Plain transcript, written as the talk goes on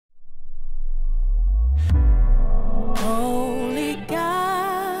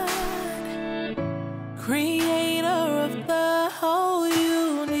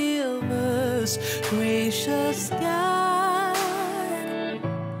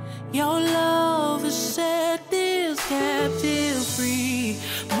Your love has set this captive free.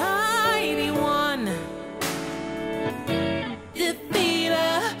 Mighty one,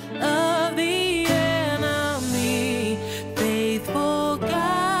 defeater of the enemy, faithful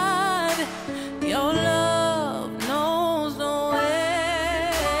God, your love knows no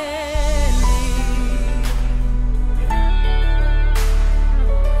ending.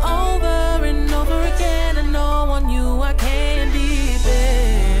 Over and over again, I know on you I can depend.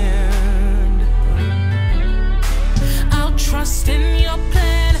 I'll trust in your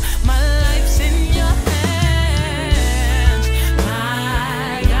plan, my life's in your hands.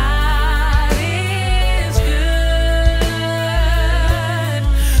 My God is good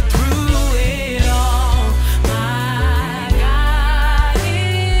through it all. My God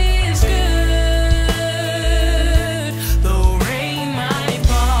is good. Though rain might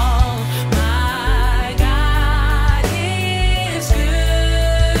fall, my God is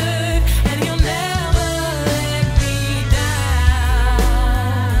good, and He'll never let me down.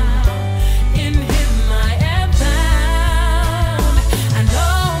 In Him I am found. I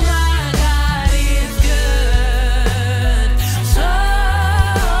know my God is good, so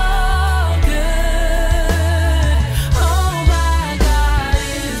good. Oh, my God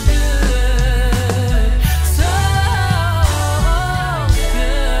is good, so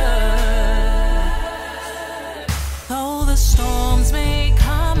good. Though the storms may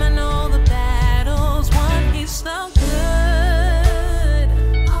come and all the battles won, He's so good.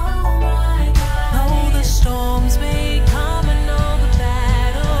 Oh my God. Though the storms may come and all the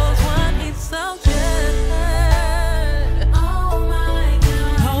battles won, He's so good. Oh my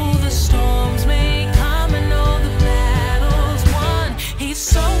God. Though the storms may come and all the battles won, He's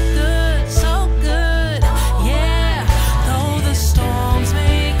so good, so good. Yeah. Though the storms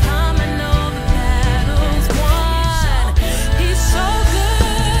may come and all the battles won, He's so good.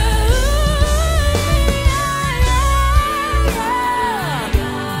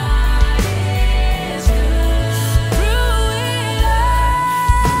 Through it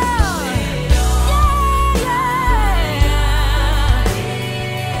all.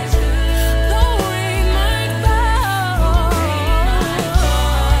 Though rain might fall,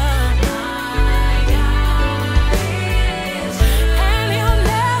 and He'll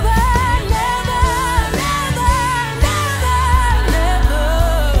never, never, never, never,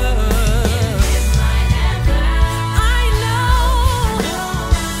 I know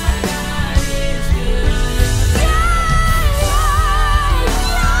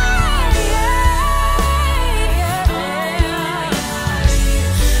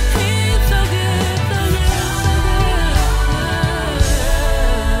He's so good, so good.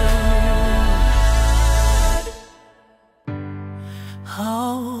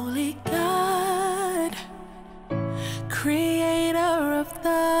 Holy God, creator of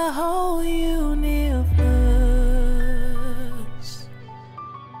the whole universe.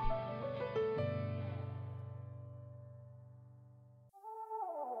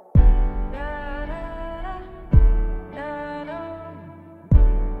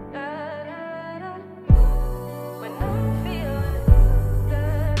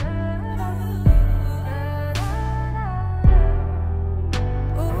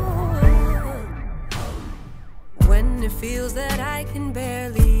 When it feels that I can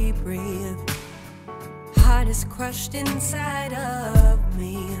barely breathe, heart is crushed inside of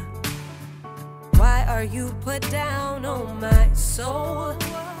me. Why are you put down on my soul?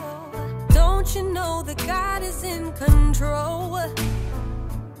 Don't you know that God is in control?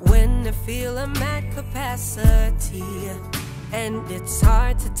 When I feel I'm at capacity, and it's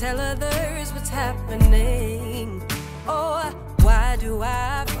hard to tell others what's happening. Oh, why do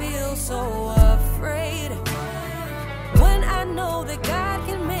I feel so afraid when I know that God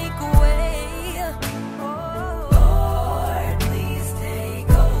can make a way? Lord, please take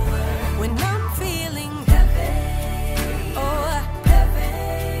over. When I'm feeling heavy, oh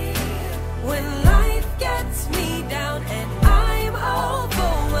heavy, when life gets me down and I'm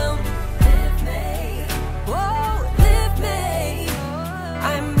overwhelmed, lift me, oh lift me.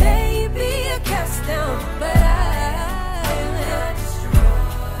 I may be a cast down, but I'm not destroyed.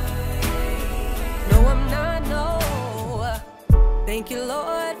 No, I'm not, no. Thank you,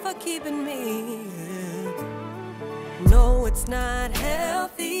 Lord, for keeping me. No, it's not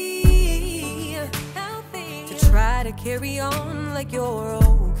healthy to try to carry on like you're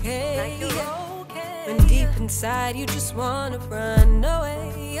okay. When deep inside you just wanna run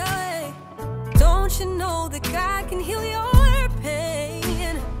away. Don't you know that God can heal your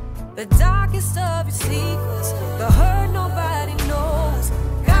pain? The darkest of your secrets, the hurt nobody knows,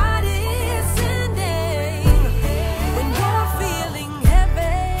 God is sending. When you're feeling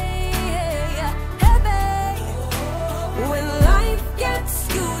heavy,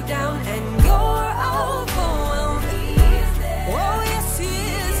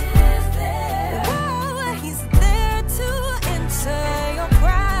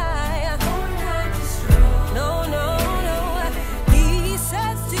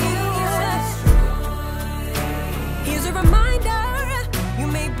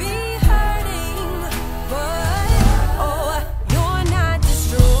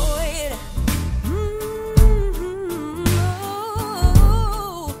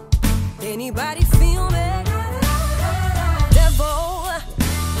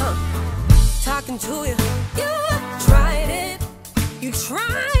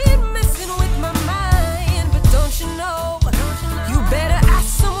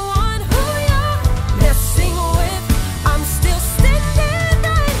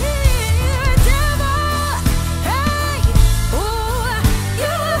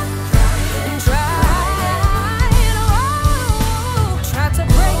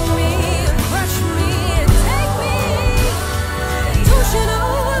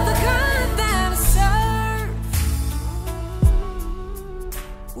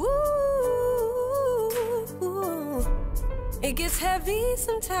 Ooh, it gets heavy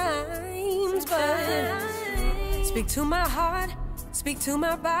sometimes, but speak to my heart, speak to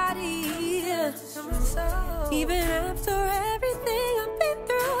my body. Even after everything I've been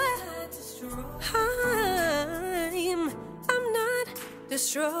through, I'm not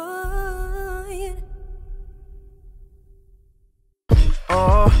destroyed.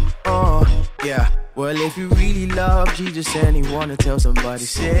 Oh, yeah. Well, if you really love Jesus and you wanna tell somebody,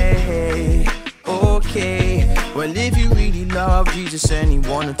 say, okay. Well, if you really love Jesus and you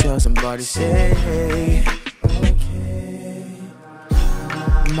wanna tell somebody, say, okay.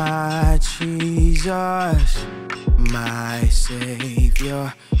 My Jesus, my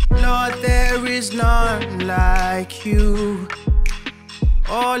Savior, Lord, there is none like you.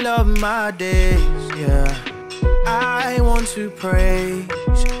 All of my days, yeah, I want to praise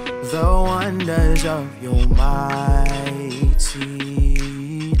the wonders of your mighty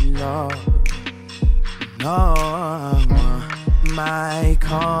love. No, my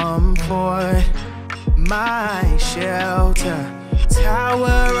comfort, my shelter,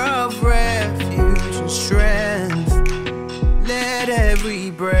 tower of refuge and strength. Let every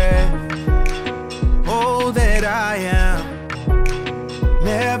breath, all that I am,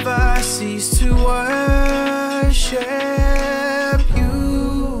 never cease to worship you.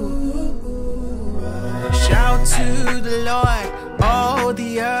 Shout to the Lord, all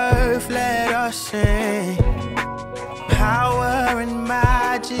the earth, let us sing. Power and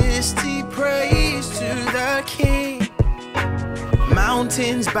majesty, praise to the King.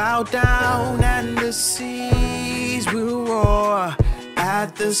 Mountains bow down and the seas will roar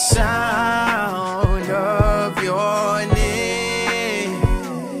at the sound of your name.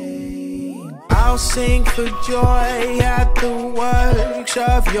 I'll sing for joy at the works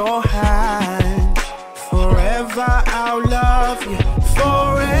of your hands. Forever I'll love you,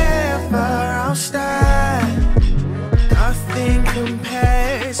 forever I'll stand. Nothing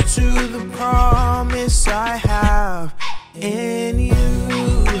compares to the promise I have in you.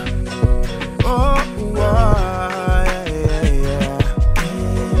 Oh, yeah.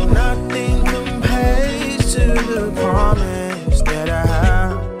 Nothing compares to the promise that I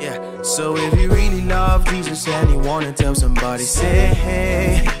have. Yeah. So if you really love Jesus and you wanna tell somebody, say,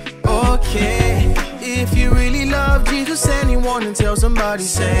 hey, okay. If you really love Jesus and you wanna tell somebody,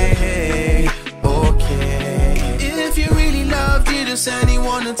 say, hey, okay. If you really love Jesus and you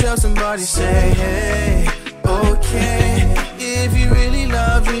wanna tell somebody, say, hey, okay. If you really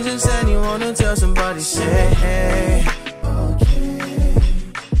love Jesus and you wanna tell somebody, say, hey, okay.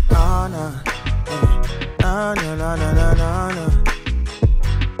 Oh, no. No, no, no, no, no, no, no.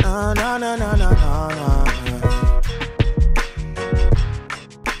 No, no, no, no, no, no.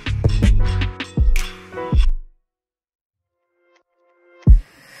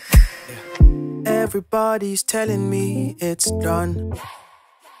 Everybody's telling me it's done.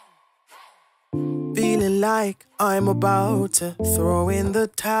 Feeling like I'm about to throw in the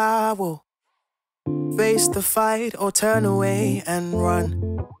towel. Face the fight or turn away and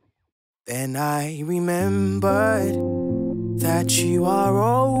run. Then I remembered that you are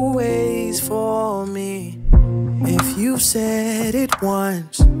always for me. If you've said it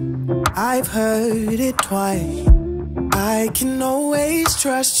once, I've heard it twice. I can always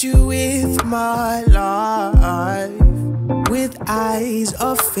trust you with my life. With eyes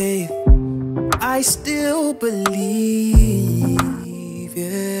of faith, I still believe,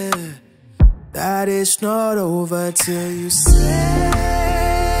 yeah, that it's not over till you say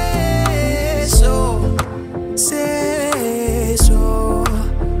so. Say so.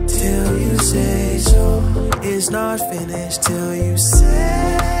 Till you say so. It's not finished till you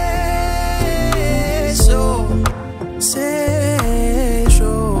say so. Say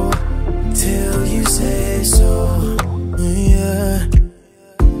so. Till you say so. Yeah.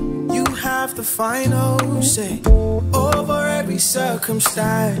 You have the final say over every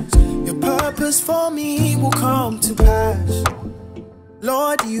circumstance. Your purpose for me will come to pass.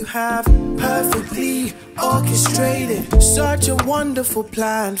 Lord, you have perfectly orchestrated such a wonderful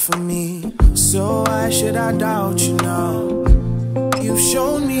plan for me. So why should I doubt you now? You've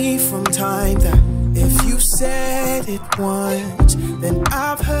shown me from time that if you said it once, then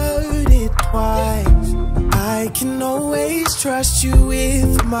I've heard it twice. I can always trust you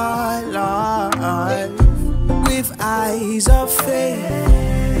with my life. With eyes of faith,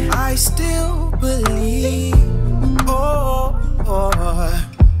 I still believe,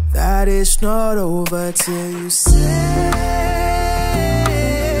 that it's not over till you say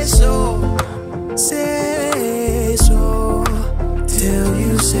so. Say so. Till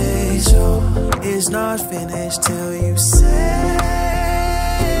you say so. It's not finished till you say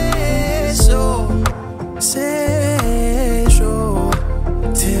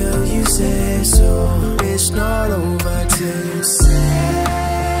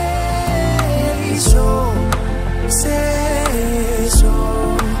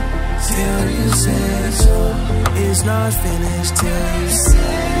is not finished till you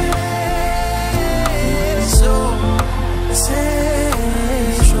say so. Say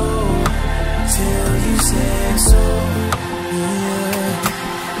so till you say so. Yeah.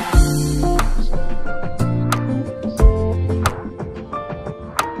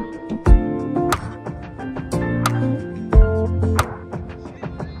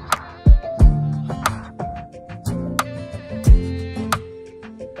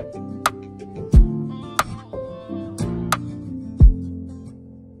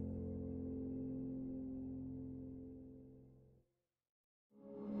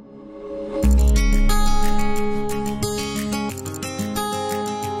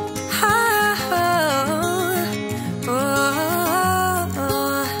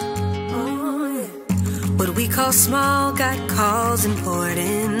 What we call small got calls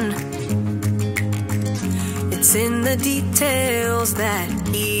important. It's in the details that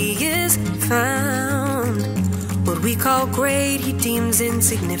he is found. What we call great he deems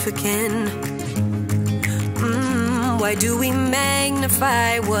insignificant. Why do we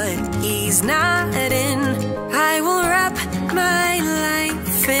magnify what he's not in? I will wrap my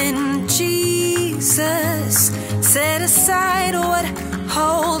life in Jesus. Set aside what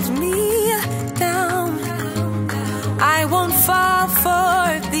holds me down. I won't fall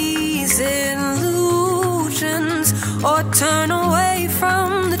for these illusions or turn away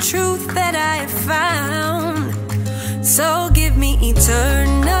from the truth that I have found. So give me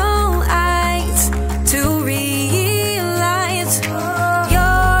eternal eyes to realize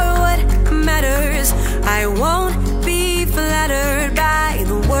you're what matters. I won't be flattered by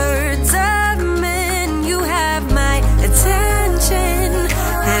the words of men. You have my attention.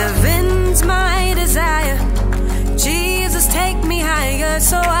 Heaven's my desire. Jesus, take me higher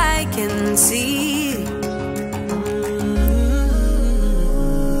so I can see.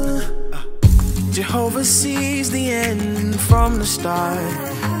 Jehovah sees the end from the start.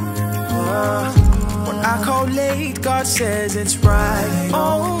 When I call late, God says it's right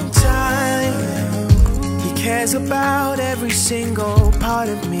on time. He cares about every single part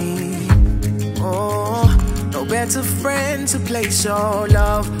of me. Oh, no better friend to place all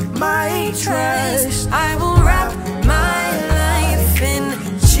of my trust. I will wrap my life in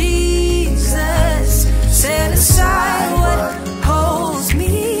Jesus. Set aside what holds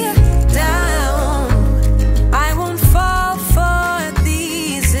me down. I won't fall for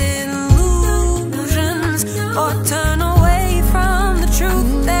these illusions or turn away from the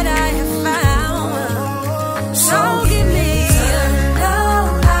truth that I have found. So give me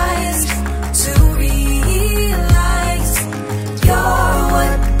eternal eyes to realize you're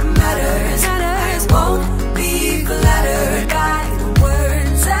what matters. I won't be flattered by the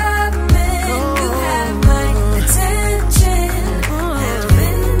words of men. You have my attention.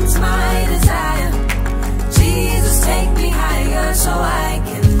 Heaven's my desire. Jesus, take me higher so I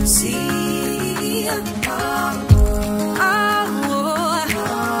can see.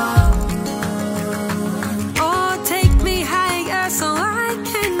 Oh, take me higher so I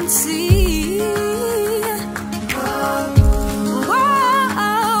can see.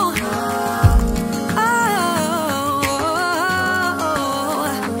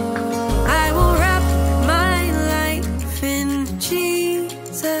 I will wrap my life in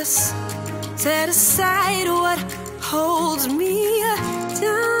Jesus. Set aside what holds me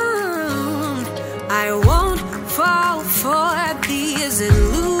down. I won't fall for these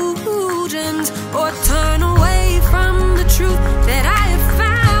illusions or turn away from the truth that I have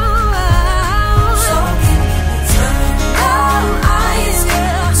found. So give me eternal eyes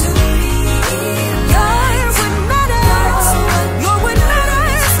to realize you're what matters. You're what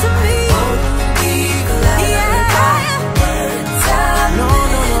matters to me.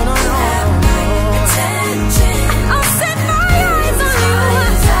 I'll set my eyes on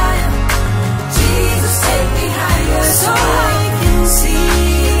you. Jesus, take me higher so I can see.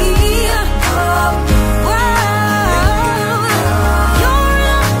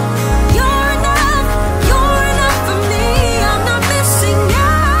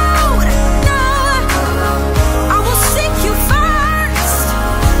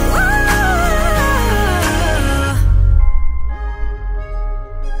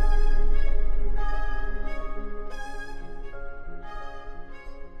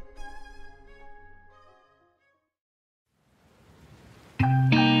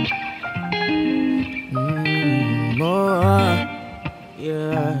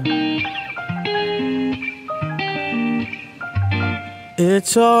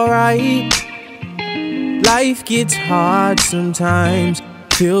 It's alright. Life gets hard sometimes.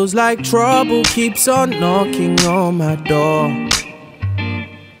 Feels like trouble keeps on knocking on my door.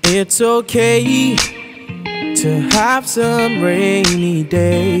 It's okay to have some rainy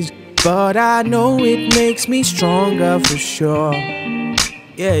days, but I know it makes me stronger for sure.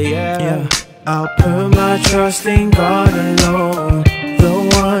 Yeah. I'll put my trust in God alone,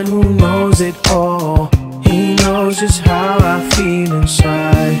 the one who knows it all. He knows just how I feel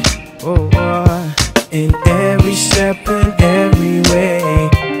inside. In every step and every way,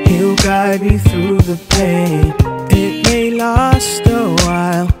 He'll guide me through the pain. It may last a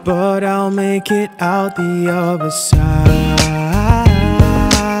while, but I'll make it out the other side.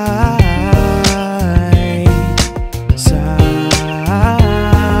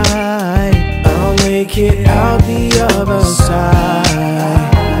 I'll make it out the other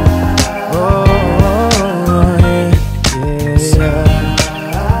side. Oh, yeah.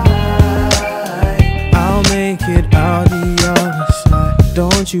 I'll make it out the other side.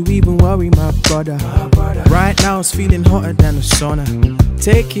 Don't you even worry, my brother. Right now it's feeling hotter than the sauna.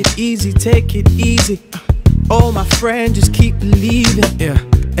 Take it easy, take it easy. Oh, my friend, just keep believing.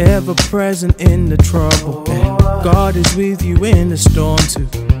 Ever present in the trouble. God is with you in the storm too.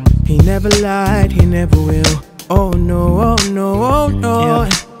 He never lied, He never will. Oh no, oh no, oh no.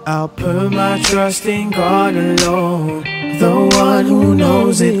 I'll put my trust in God alone, the one who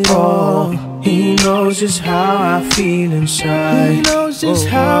knows it all. He knows just how I feel inside. He knows just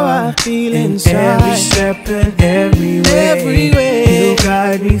how I feel inside. Every step and every way, He'll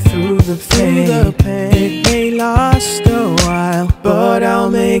guide me through the pain. It may last a while, but I'll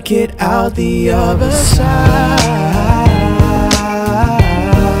make it out the other side.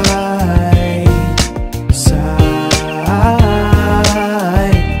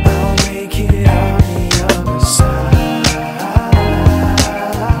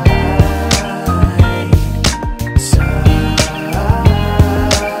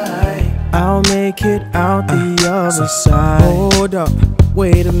 I'll make it out the other side. Hold up,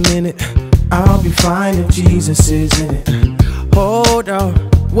 wait a minute. I'll be fine if Jesus is in it. Hold up,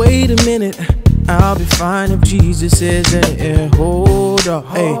 wait a minute. I'll be fine if Jesus is in it. Hold up,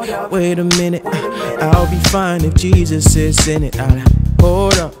 hey, wait a minute. I'll be fine if Jesus is in it.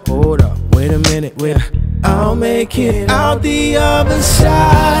 Hold up, wait a minute. I'll make it out the other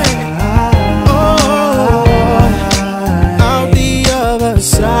side. Oh, out the other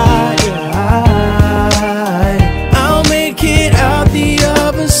side. I'll make it out the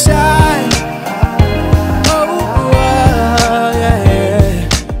other side. Oh, yeah.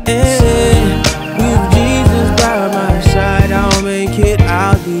 With Jesus by my side, I'll make it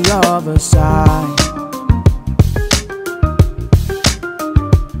out the other side.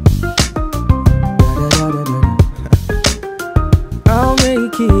 I'll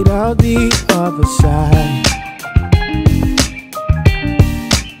make it out the other side.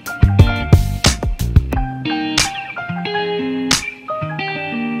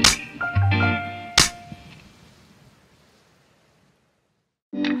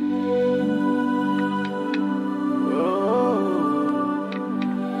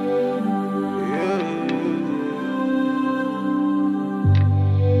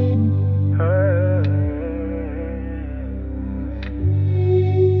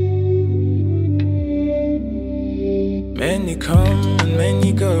 Many come and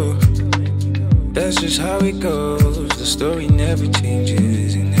many go, that's just how it goes. The story never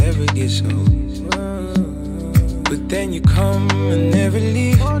changes, it never gets old. But then you come and never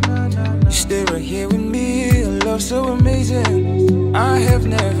leave. You stay right here with me, a love so amazing I have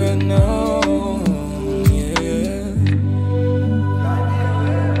never known.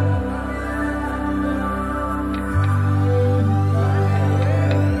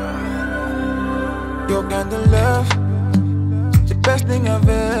 Your kind of love, best thing I've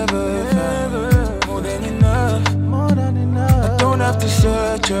ever found. More than enough. I don't have to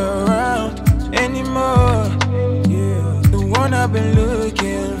search around anymore. The one I've been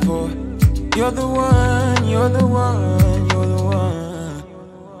looking for. You're the one, you're the one, you're the one.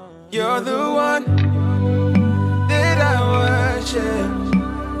 You're the one that I worship.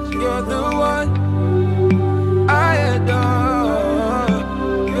 You're the one I adore.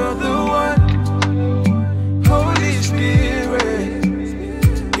 You're the one, Holy Spirit.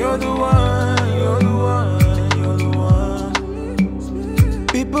 You're the one, you're the one, you're the one.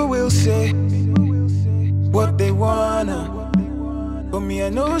 People will say what they wanna, but me I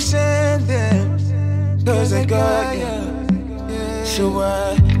know send them, cause I got you. So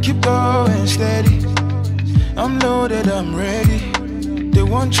I keep going steady. I'm loaded, I'm ready. They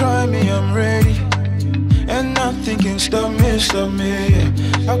won't try me, I'm ready. And nothing can stop me, yeah.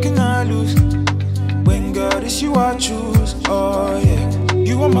 How can I lose? When God is you I choose, oh yeah.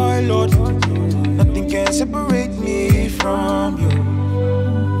 You are my Lord, nothing can separate me from you.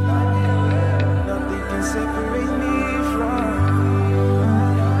 Nothing can separate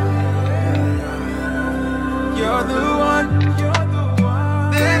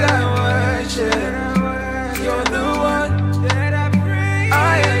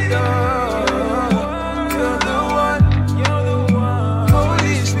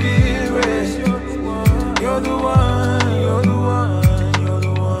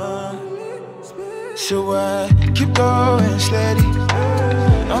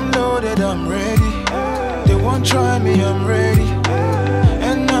I'm loaded, I'm ready. They won't try me, I'm ready.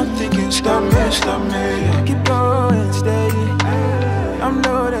 And nothing can stop me, stop me. Keep going steady. I'm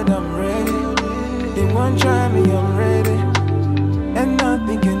loaded, I'm ready. They won't try me, I'm ready. And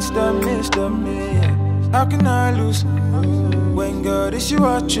nothing can stop me, stop me. How can I lose? When God is you,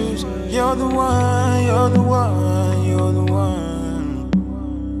 I choose. You're the one, you're the one, you're the one.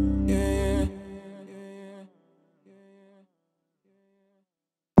 Yeah,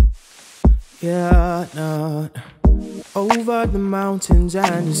 yeah, no. Over the mountains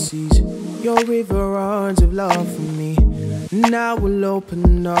and the seas, your river runs of love for me. And I will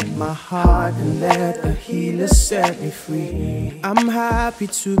open up my heart and let the healer set me free. I'm happy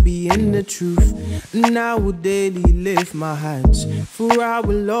to be in the truth, and I will daily lift my hands, for I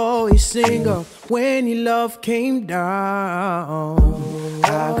will always sing of when your love came down.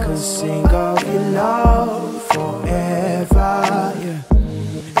 I could sing of your love forever, yeah.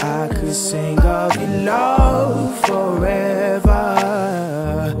 I could sing of your love forever.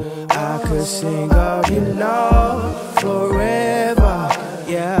 I could sing of your love forever,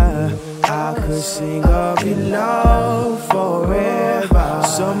 yeah. I could sing of your love forever.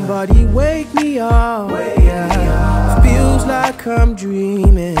 Somebody wake me up, yeah. Feels like I'm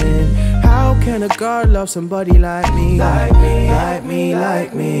dreaming. How can a God love somebody like me? Like me, like me,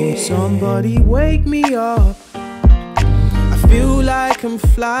 like me. Somebody wake me up. Feel like I'm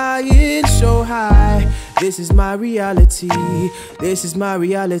flying so high. This is my reality. This is my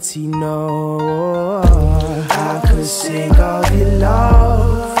reality. No, I could sing of your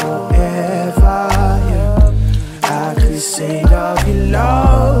love forever, yeah. I could sing of your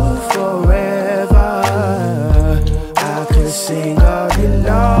love forever. I could sing of your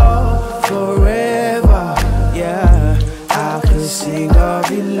love forever, yeah. I could sing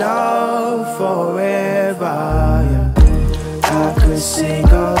of your love forever, yeah. I could sing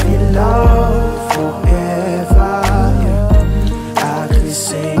of your love forever, yeah. I could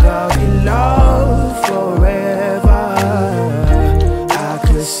sing of your love forever. I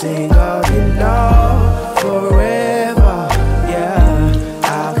could sing of your love forever, yeah.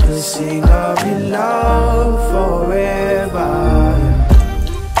 I could sing of your love forever,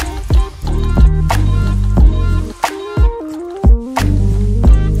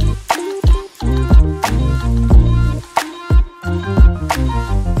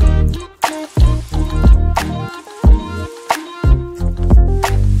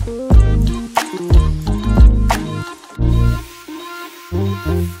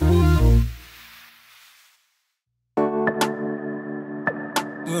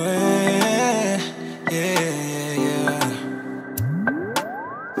 yeah.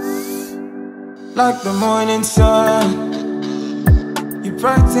 Like the morning sun, you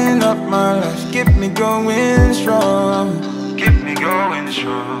brighten up my life, keep me going strong, keep me going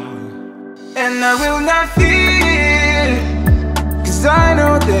strong. And I will not fear, 'cause I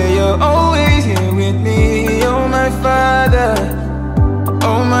know that you're always here with me. Oh my Father,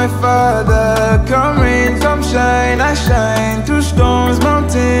 oh my Father. Come rain, come shine, I shine. Through storms,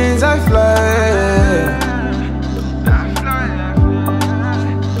 mountains, I fly.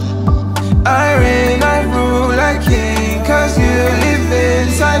 I reign, I rule like king, 'cause you live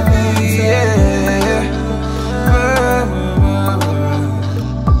inside me, yeah.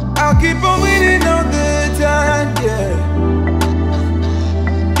 I'll keep on winning all the time, yeah.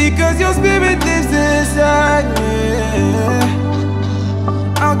 Because your spirit lives inside me, yeah.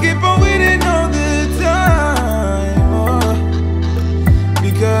 I'll keep on winning all the time, oh.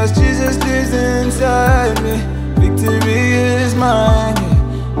 Because Jesus lives inside me. Victory is mine, yeah.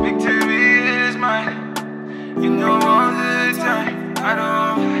 You know all the time,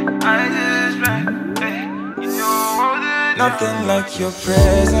 I just run, hey. You know all the time. Nothing like your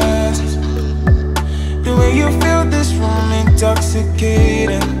presence. The way you fill this room,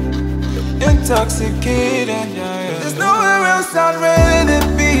 intoxicating, intoxicating, yeah, yeah. There's nowhere else I'd rather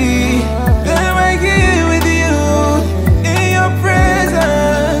be than right here with you, in your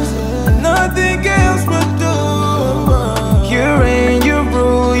presence. Nothing else would do. You reign, you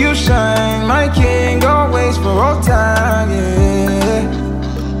rule, you shine, my king, always for all time, yeah.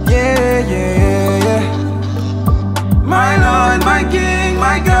 Yeah, yeah, yeah. My Lord, my king,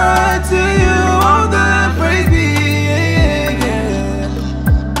 my God, to you all the praise be, yeah, yeah.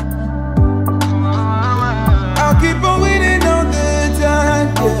 I'll keep on winning all the time,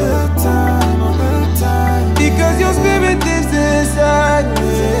 yeah.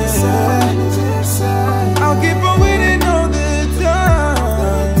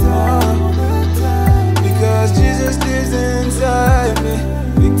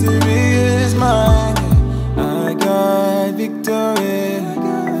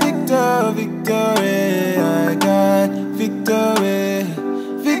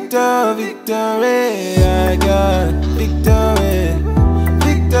 victory. I got victory.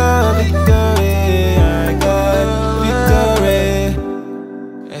 Victory. I got victory.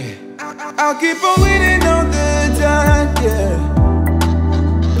 Hey. I'll keep on winning all the time, yeah.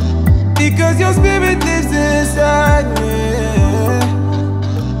 Because your spirit lives inside me.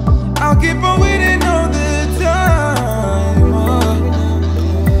 I'll keep on winning all the time,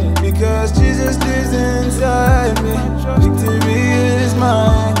 because Jesus lives inside me. Victory is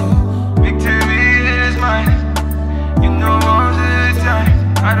mine. Victory is mine. You know all the time.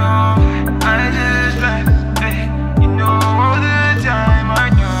 I just like, hey. You know all the time. I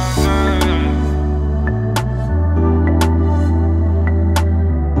know.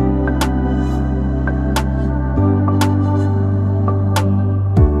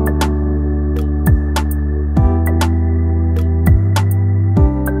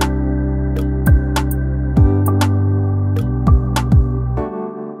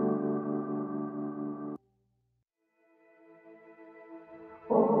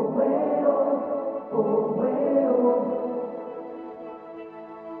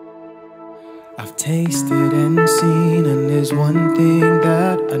 I've tasted and seen, and there's one thing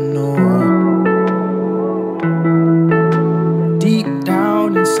that I know. Deep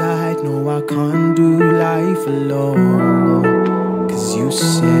down inside, no, I can't do life alone. 'Cause you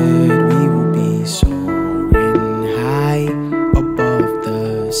said we will be soaring high above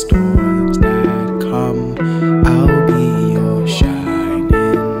the storms that come. I'll be your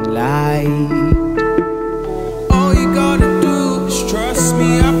shining light. All you gotta do is trust me,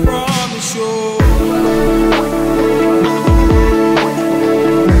 I promise you.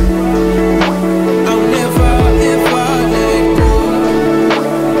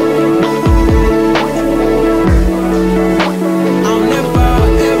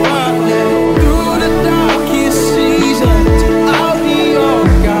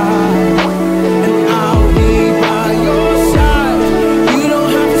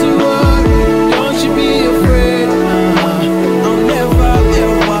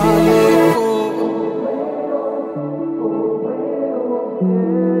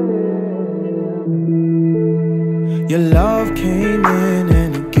 Your love came in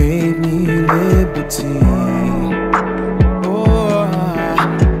and it gave me liberty. Oh,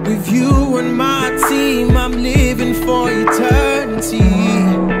 with you and my team, I'm living for eternity.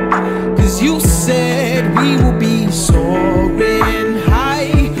 'Cause you said we will be soaring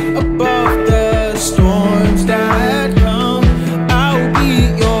high above the storms that come. I'll be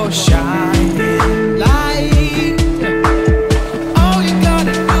your shining light. All you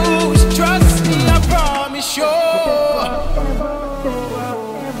gotta do is trust me, I promise you.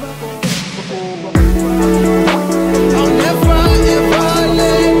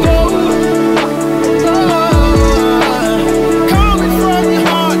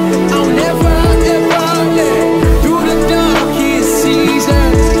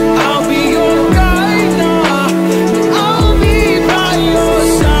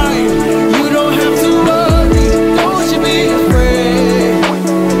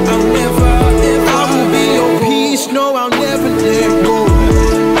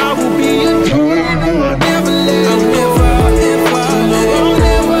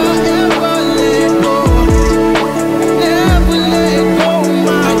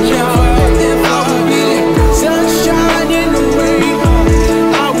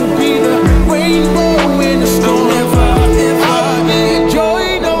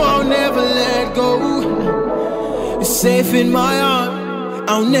 Safe in my arms,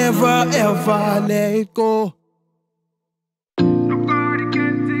 I'll never ever let go. Nobody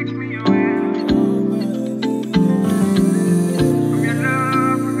can take me away from your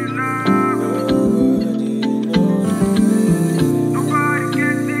love, from your love. Nobody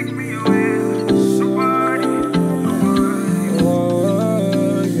can take me away. Nobody.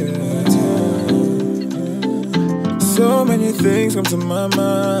 Oh, yeah. So many things come to my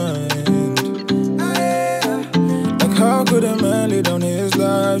mind. How could a man lay down his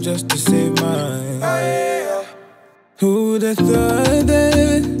life just to save mine? Who'd have thought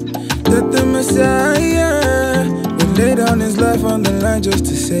that the Messiah would lay down his life on the line just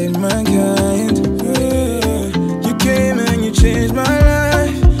to save mankind? You came and you changed my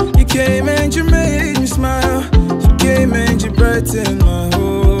life. You came and you made me smile. You came and you brightened my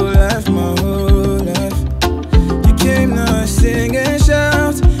whole life, my whole life. You came now, sing and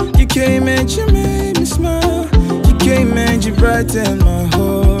shout. You came and you made me smile. Came and you brightened my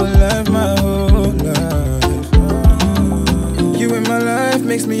whole life, my whole life. You in my life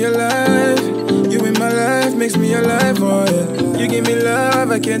makes me alive. You in my life makes me alive, oh yeah. You give me love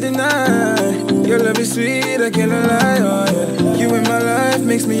love, I can't deny. Your love is sweet, I cannot lie, oh yeah. You in my life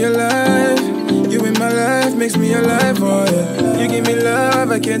makes me alive. You in my life makes me alive, oh yeah. You give me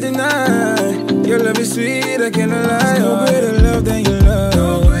love, I can't deny. Your love is sweet, I cannot lie, oh yeah. No greater love than your love.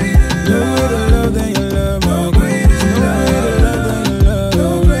 No greater love than your love, my God.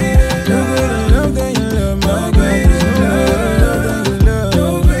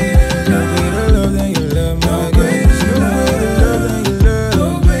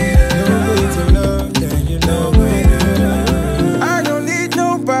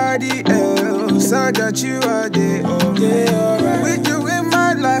 I got you out there, okay, alright. With you in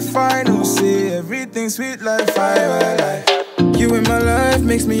my life, I know, say everything sweet like fire, life. You in my life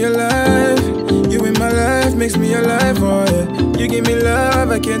makes me alive. You in my life makes me alive, oh yeah. You give me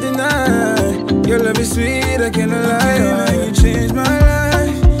love, I can't deny. Your love is sweet, I cannot lie, oh yeah. You changed my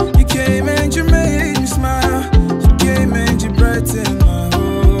life. You came and you made me smile. You came and you brightened my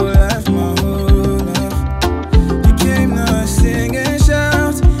whole life, my whole life. You came now, sing and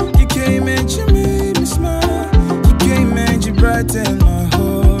shout. You came and you made me smile. You came and you brightened my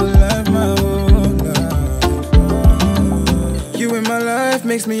whole life, my whole life. You in my life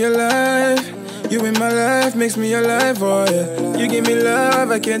makes me alive. You in my life makes me alive, oh yeah. You give me love,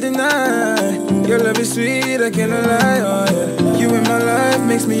 I can't deny. Your love is sweet, I cannot lie, oh yeah. You in my life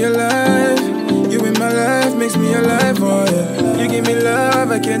makes me alive. You in my life makes me alive, oh yeah. You give me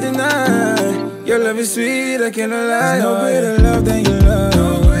love, I can't deny. Your love is sweet, I cannot lie, oh yeah. No greater love than your love.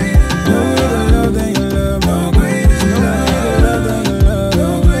 No greater love than your love, my God.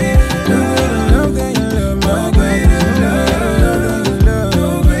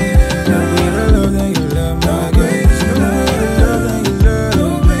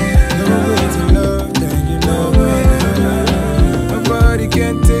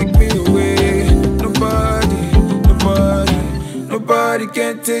 Nobody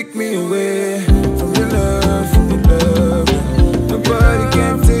can take me away from your love, from your love. Nobody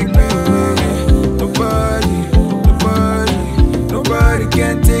can take me away. Nobody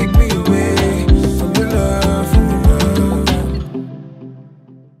can take me away from your love, from your love.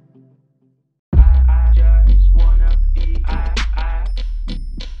 I just wanna be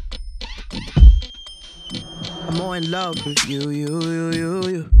I'm more in love with you.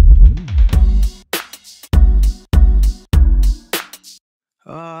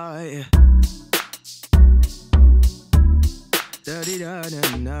 Oh yeah.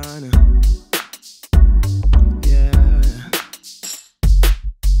 Da-di-da-da-na-na. Yeah.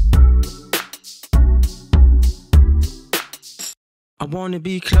 I wanna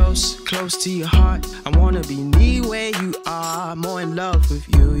be close to your heart. I wanna be near where you are. More in love with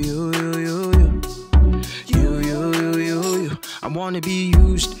you. I wanna be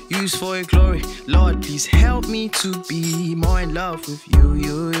used for your glory. Lord, please help me to be more in love with you.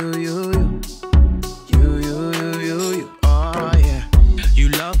 Oh yeah. You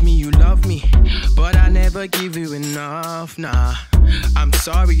love me, but I never give you enough, nah. I'm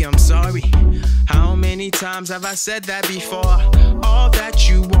sorry. How many times have I said that before? All that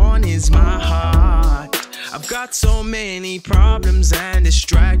you want is my heart. I've got so many problems and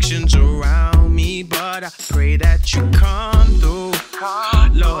distractions around me, but I pray that you come through.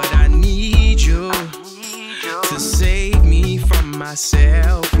 Lord, I need you to save me from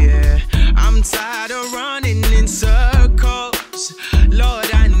myself, yeah. I'm tired of running in circles. Lord,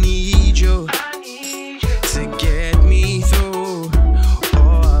 I need you to get me through.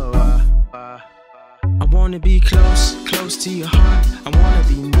 I wanna be close to your heart. I wanna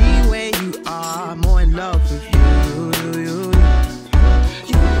be near where you are. More in love with you.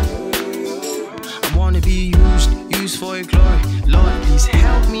 I wanna be used for your glory. Lord, please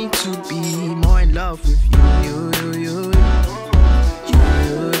help me to be more in love with you.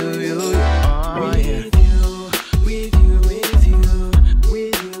 Oh yeah.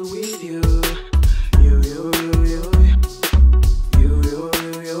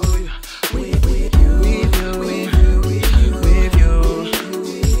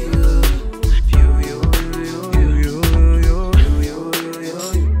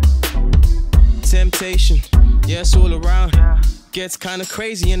 Yes, all around. Gets kinda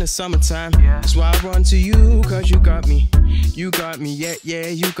crazy in the summertime. That's why I run to you, cause you got me. You got me, yeah,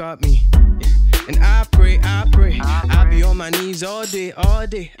 you got me. And I pray, I'll be on my knees all day.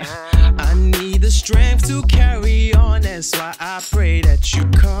 I need the strength to carry on. That's why I pray that you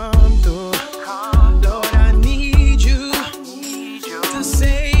come through. Lord, I need you to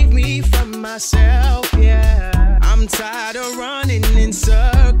save me from myself, yeah. I'm tired of running in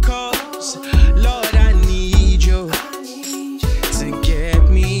circles. Lord, I need you to get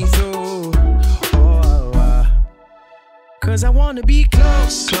me through. Cause I wanna be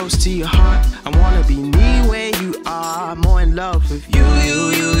close, close to your heart. I wanna be near where you are, more in love with you,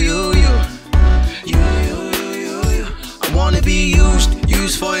 I wanna be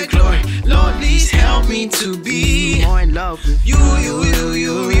used for your glory. Lord, please help me to be more in love with you, I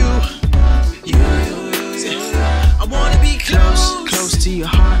wanna be close, close to your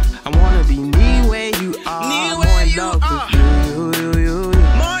heart. I wanna be near where you are, more in love with you,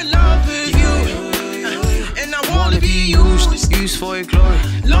 more in love with you. And I wanna be used for your glory.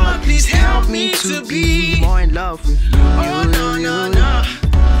 Lord, please help me to be more in love with you. Oh no, no, no.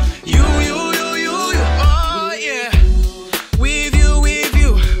 You, oh yeah. With you, with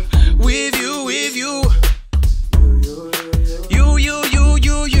you, with you, with you.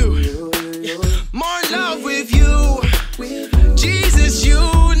 You. More in love with you. Jesus, you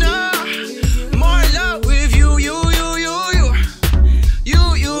know. More in love with you, you.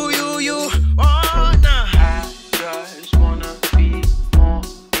 Oh nah. I just wanna be more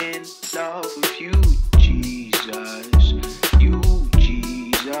in love with you, Jesus. You,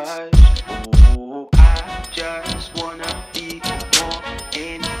 Jesus. Oh, I just wanna be more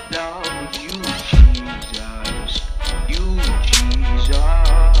in love with you, Jesus. You, Jesus.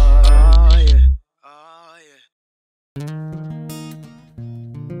 Oh yeah. Oh yeah.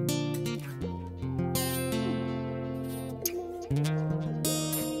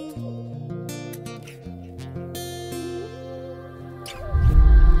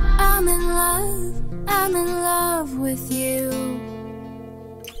 I'm in love with you.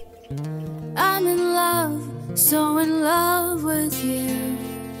 I'm in love, so in love with you.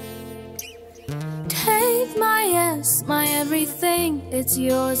 Take my yes, my everything, it's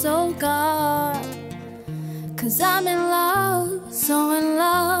yours, oh God. Cause I'm in love, so in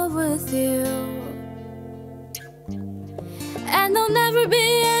love with you. And there'll never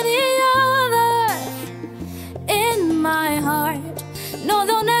be any other in my heart. No,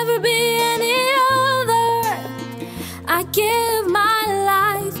 there'll never be any other. I give my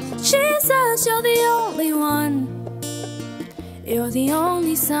life. Jesus, you're the only one. You're the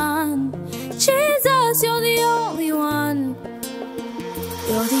only son. Jesus, you're the only one.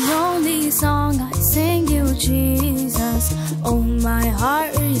 You're the only song I sing you, Jesus. Oh, my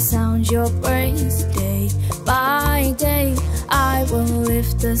heart resounds your praise day by day. I will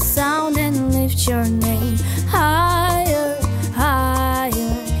lift the sound and lift your name higher,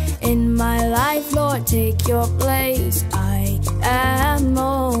 higher. In my life, Lord, take your place. I am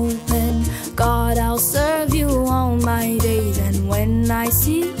open. God, I'll serve you all my days. And when I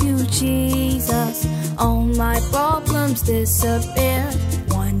see you, Jesus, all my problems disappear.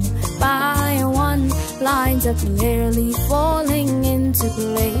 One by one, lines are clearly falling into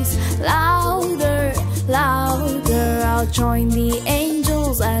place. Louder, louder, I'll join the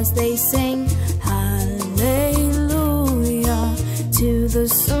angels as they sing hallelujah to the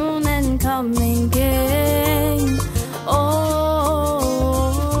soon and coming King. Oh,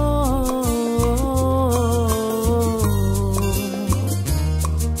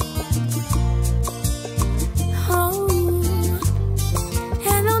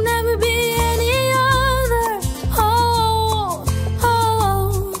 and there'll never be any other. Oh,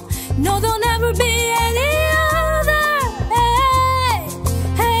 no, there'll never be any other.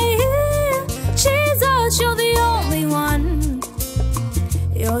 Hey, Jesus, you're the only one.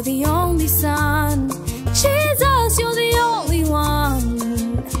 You're the only son. Jesus, you're the only one.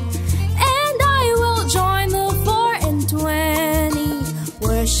 And I will join the 4 and 20,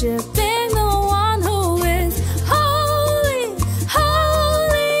 worshiping the one who is holy,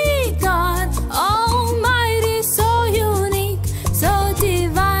 holy God, almighty, so unique, so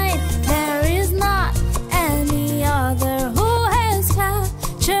divine. There is not any other who has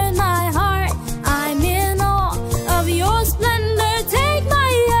captured my heart. I'm in awe of your splendor. Take my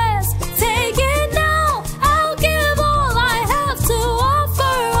yes, take it now. I'll give all I have to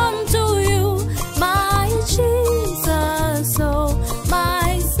offer unto you, my Jesus, oh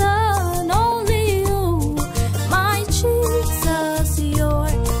my son, only you, my Jesus,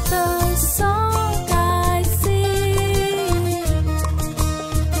 you're the song I sing.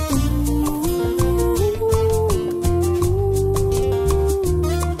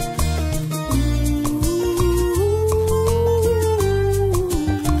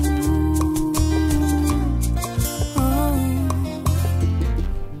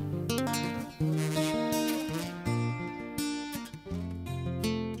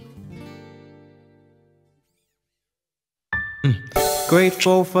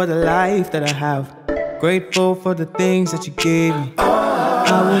 Grateful for the life that I have. Grateful for the things that you gave me.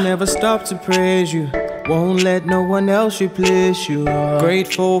 I will never stop to praise you. Won't let no one else replace you.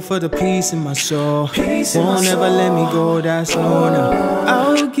 Grateful for the peace in my soul. Won't ever let me go, that's all now.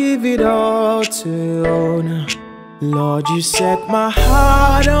 I'll give it all to you now. Lord, you set my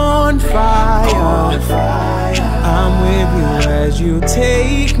heart on fire. I'm with you as you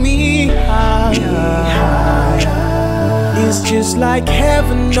take me higher. It's just like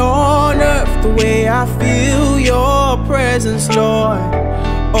heaven on earth, the way I feel your presence, Lord.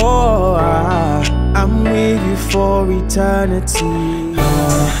 Oh, I'm with you for eternity.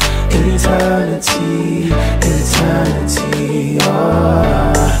 Eternity, eternity,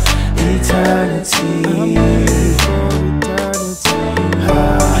 eternity.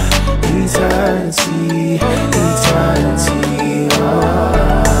 Eternity, eternity.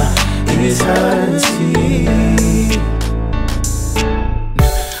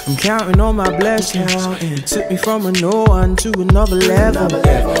 I'm counting on my blessings. Took me from a no one to another level.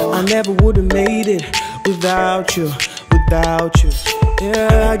 I never would've made it without you, without you.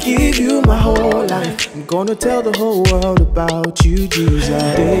 Yeah, I give you my whole life. I'm gonna tell the whole world about you, Jesus.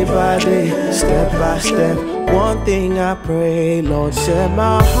 Day by day, step by step. One thing I pray, Lord, set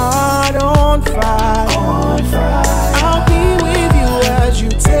my heart on fire. I'll be with you as you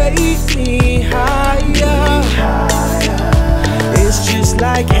take me higher. It's just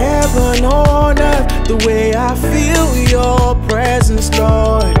like heaven on earth, the way I feel your presence,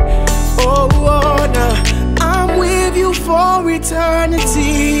 Lord. Oh, no, I'm with you for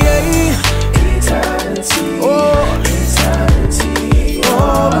eternity. Eternity. Oh, eternity.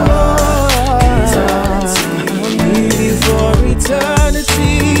 Oh, eternity. I'm with you for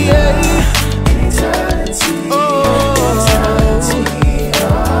eternity. Eternity. Oh, eternity.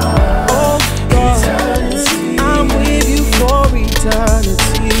 Oh, eternity. I'm with you for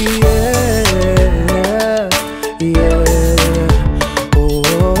eternity. Yeah.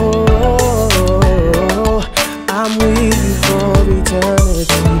 I'm with you for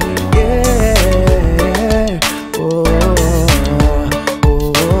eternity, yeah. Oh,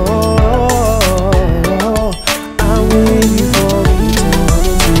 I'm with you for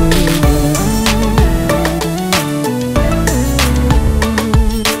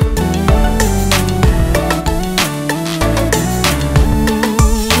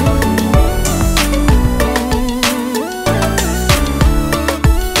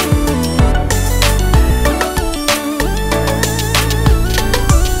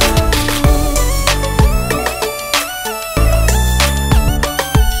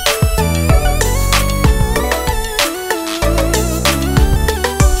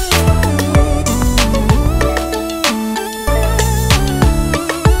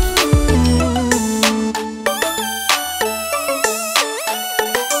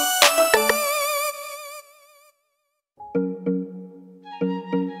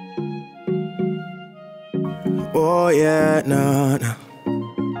oh yeah, nah.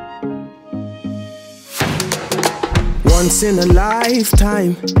 Once in a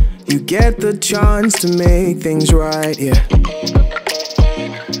lifetime, you get the chance to make things right, yeah.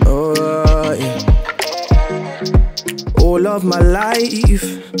 Oh yeah. All of my life,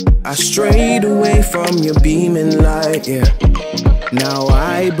 I strayed away from your beaming light, yeah. Now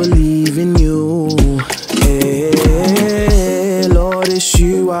I believe in you, hey, Lord, it's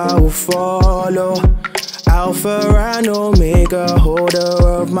you I will follow. Alpha and Omega, holder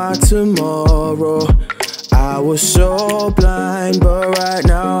of my tomorrow. I was so blind, but right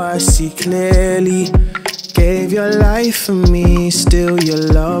now I see clearly. Gave your life for me, still you're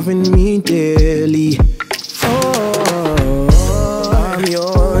loving me dearly. Oh, I'm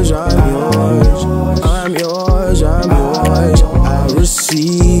yours, I'm yours, I'm yours, I'm yours. I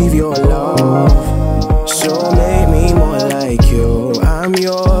receive your love, so make me more like you. I'm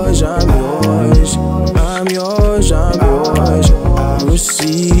yours, I'm yours, I'm yours, I'm yours. I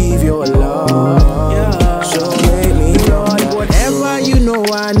receive your love, so make me Lord. Whatever you know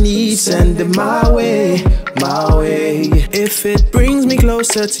I need, send it my way, my way. If it brings me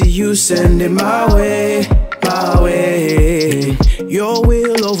closer to you, send it my way, my way. Your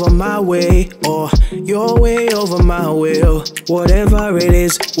will over my way, or your way over my will. Whatever it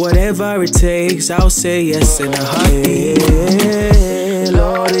is, whatever it takes, I'll say yes in a heartbeat.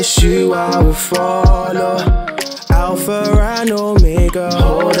 Lord, it's you I will follow. Alpha and Omega,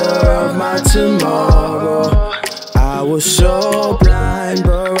 holder of my tomorrow. I was so blind,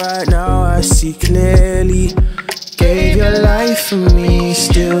 but right now I see clearly. Gave your life for me,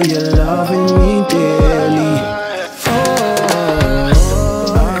 still you're loving me dearly.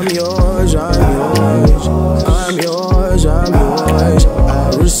 Oh, I'm yours, I'm yours, I'm yours, I'm yours.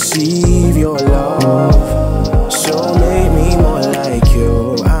 I receive your love, so make me more like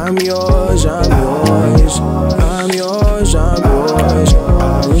you. I'm yours, I'm yours,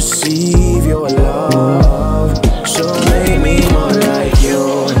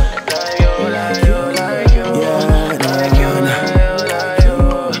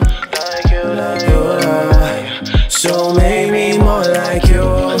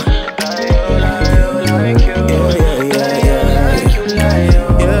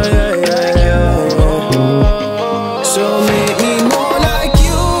 Yeah, yeah, yeah, yeah, yeah. So make me more like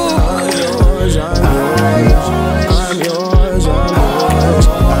you. I'm yours, I'm yours, I'm yours.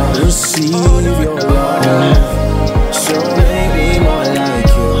 I receive your love. So make me more like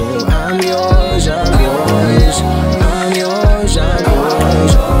you. I'm yours, I'm yours. I'm yours, I'm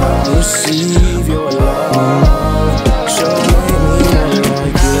yours. I receive your love. So make me more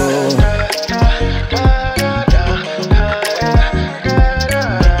like you.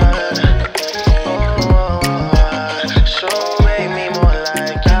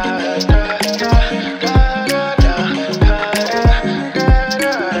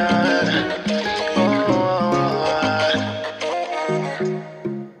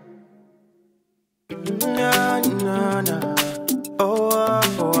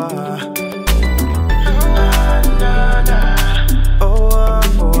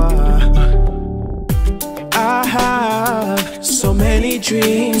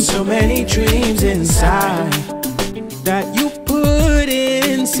 So many dreams inside that you put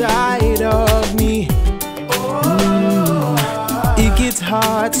inside of me. It gets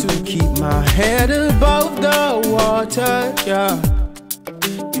hard to keep my head above the water, yeah.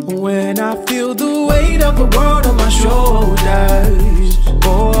 When I feel the weight of the world on my shoulders,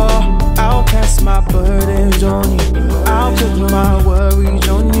 oh, I'll cast my burdens on you. I'll put my worries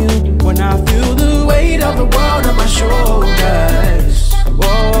on you. When I feel the weight of the world on my shoulders,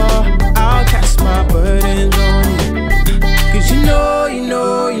 oh, I'll cast my burdens on you. 'Cause you know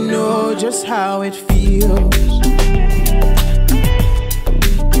just how it feels.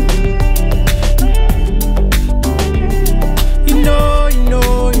 You know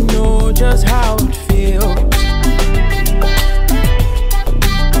just how it feels.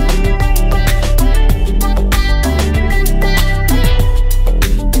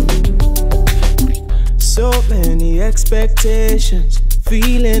 So many expectations,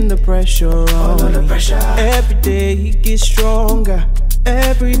 feeling the pressure on me. Every day it gets stronger,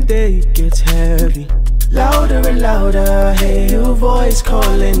 every day it gets heavy. Louder and louder, hey, your voice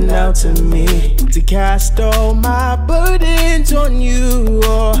calling out to me to cast all my burdens on you.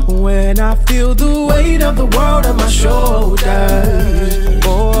 Oh, when I feel the weight of the world on my shoulders,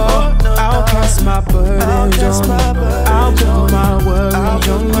 oh, I'll cast my burdens on you. I'll put my worries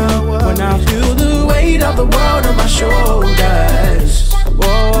on you. When I feel the weight of the world on my shoulders,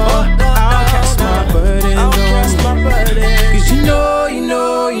 oh, I'll cast my burdens on you. 'Cause you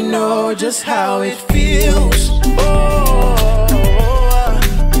know just how it feels. Oh,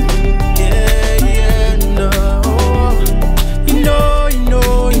 yeah, no. You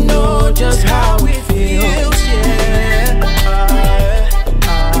know just how it feels. Yeah,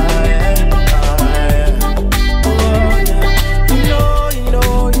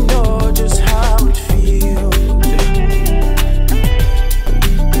 you know just how it feels.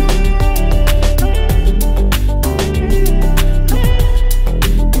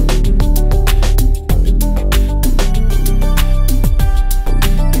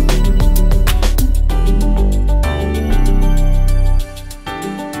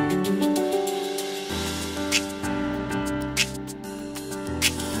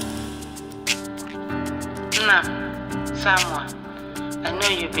 Now, Samuel, I know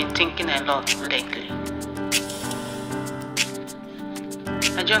you've been thinking a lot lately.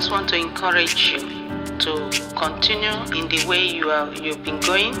 I just want to encourage you to continue in the way you've been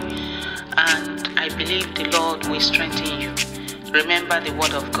going, and I believe the Lord will strengthen you. Remember the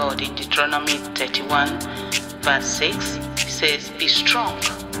word of God in Deuteronomy 31 verse 6. It says, "Be strong,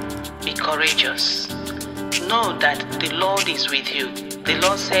 be courageous. Know that the Lord is with you." The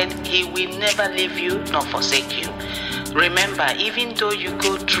Lord said He will never leave you nor forsake you. Remember, even though you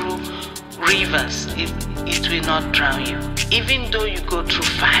go through rivers, it will not drown you. Even though you go through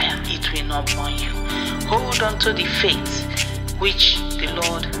fire, it will not burn you. Hold on to the faith which the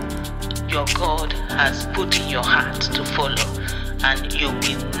Lord your God has put in your heart to follow, and you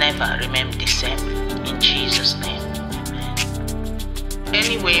will never remain the same. In Jesus' name.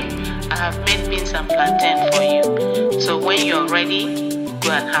 Anyway, I have made beans and plantain for you. So when you're ready,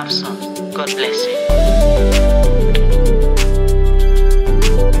 go and have some. God bless you.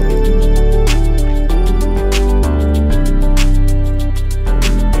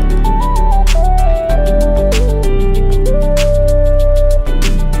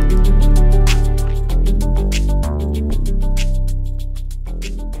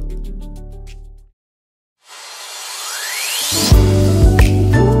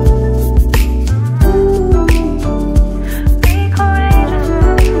 Be courageous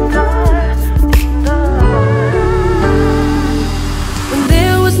in the dark.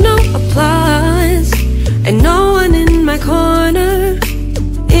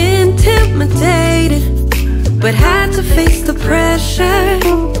 to face the pressure,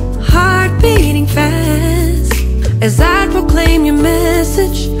 heart beating fast. As I proclaim your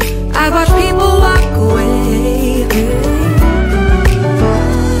message, I watch people walk away.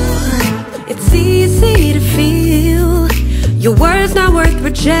 It's easy to feel your words not worth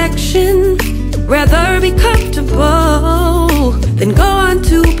rejection. Rather be comfortable than go on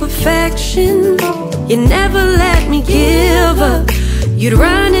to perfection. You never let me give up. You'd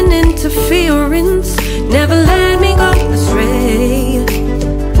run in interference, never let me go astray.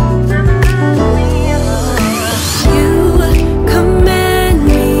 You command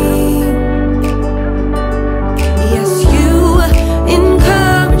me, yes, you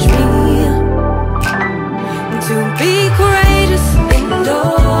encourage me to be courageous and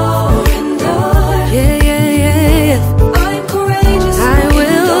endure. Yeah, yeah, yeah. I'm courageous. I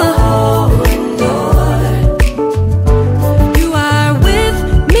will. You are with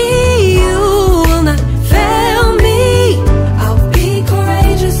me. You will not fail me. I'll be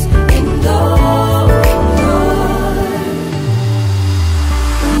courageous and endure.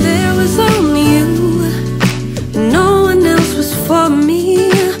 There was only you. No one else was for me.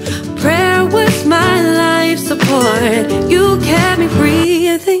 Prayer was my life support. You kept me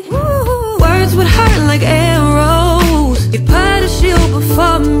breathing. Words would hurt like arrows. You put a shield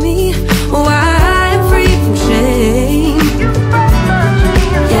before me. Why I am free from shame.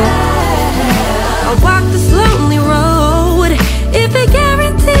 Yeah, I walk this lonely road. If it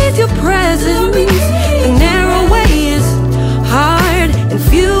guarantees your presence, the narrow way is hard and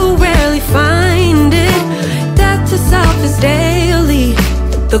few rarely find it. Death to self is daily.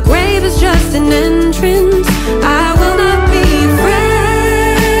 The grave is just an entrance. I will not be afraid.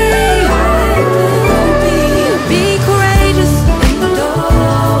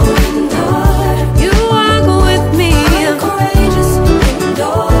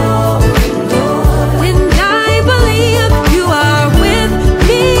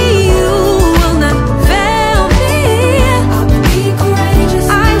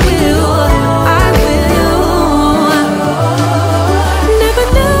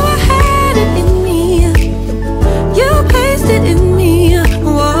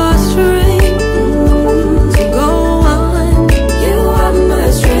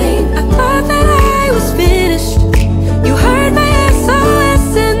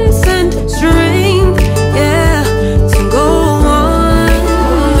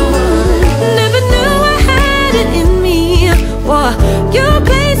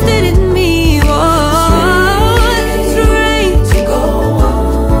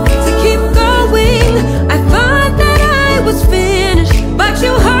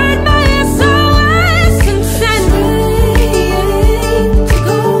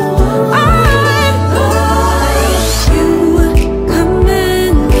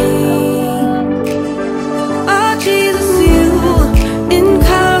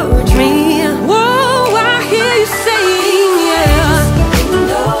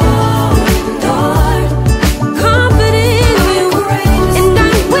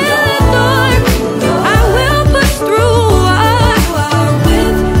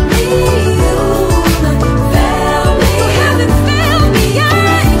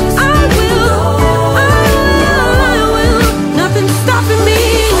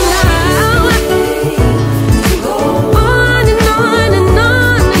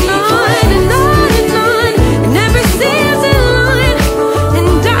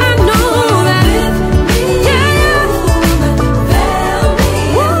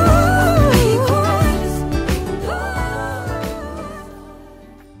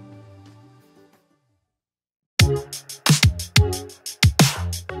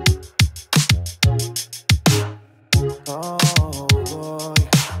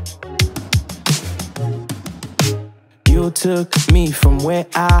 Took me from where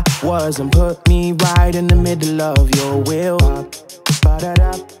I was and put me right in the middle of your will.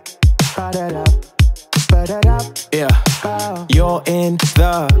 Yeah, you're in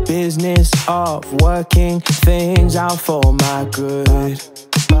the business of working things out for my good.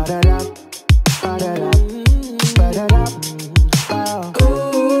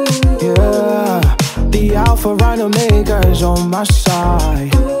 Yeah, the Alpha and Omega's on my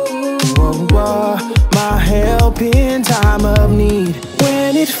side. My help in time of need.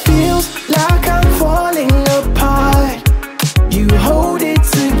 When it feels like I'm falling apart, you hold it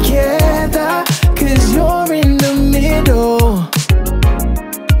together, 'cause you're in the middle.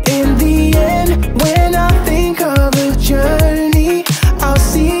 In the end, when I think of the journey, I'll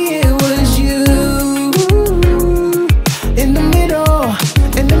see it was you. In the middle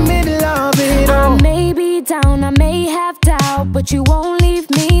of it all. I may be down, I may have doubt, but you won't leave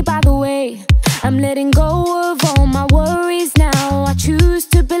me by the way. I'm letting go of all my worries now. I choose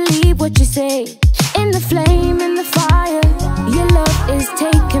to believe what you say. In the flame, in the fire, your love is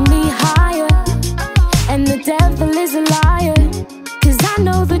taking me higher. And the devil is a liar, 'cause I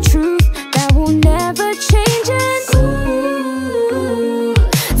know the truth that will never change. And ooh,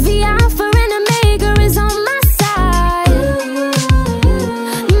 the Alpha and Omega is on my side,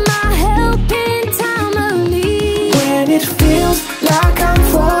 my help in time of need. When it feels like I'm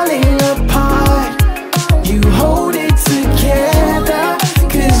falling apart, you hold it together,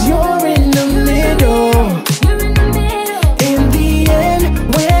 'cause you're in the middle. In the end,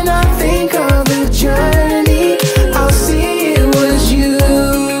 when I think of the journey, I'll see it was you.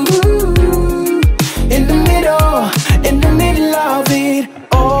 In the middle of it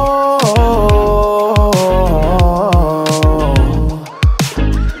all.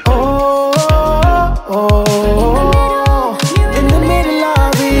 In the middle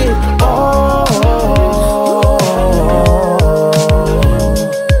of it all.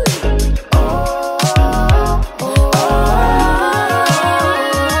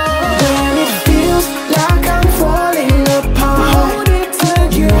 When it feels like I'm falling apart,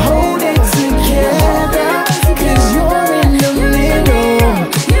 you hold it together, 'cause you're in the middle.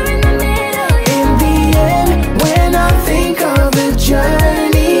 In the end, when I think of the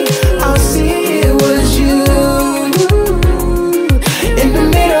journey, I'll see it was you. In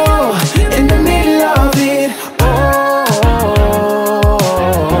the middle of it all.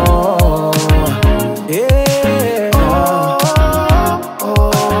 Yeah.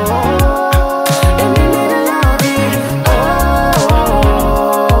 In the middle of it all.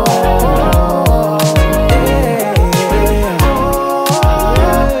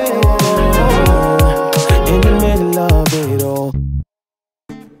 In the middle of it all.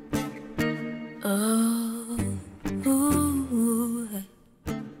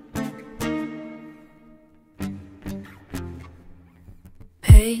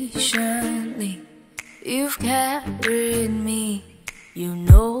 Patiently, you've carried me. You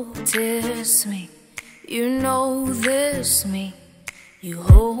notice me. You know this me. You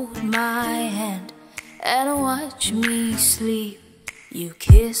hold my hand and watch me sleep. You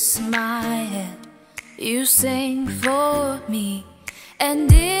kiss my head. You sing for me.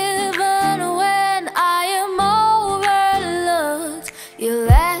 And even when I am overlooked, you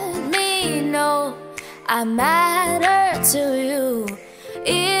let me know I matter to you.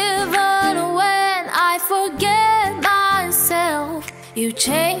 Even when I forget myself, you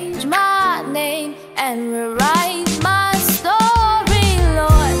change my name and rewrite my story,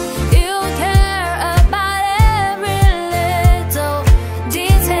 Lord. You care about every little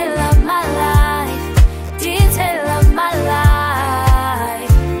detail of my life, detail of my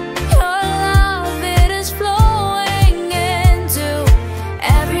life. Your love, it is flowing into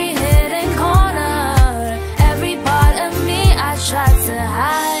every hidden corner, every part of me I try to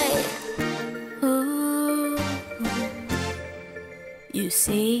hide. Ooh. You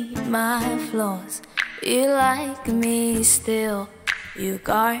see my flaws, you like me still. You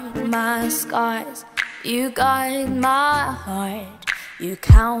guard my scars, you guide my heart. You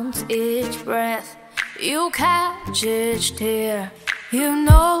count each breath, you catch each tear. You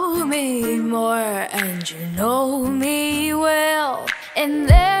know me more and you know me well. And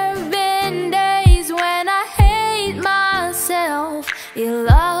there've been days when I hate myself. You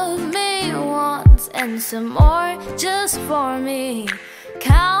love me once and some more just for me.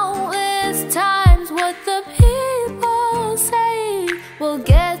 Countless times what the people say will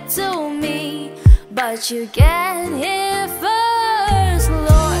get to me, but you get here first,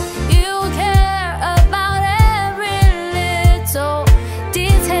 Lord. You care about every little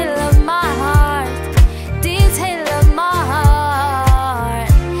detail of my heart, detail of my heart.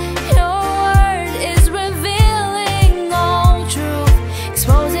 Your word is revealing all truth,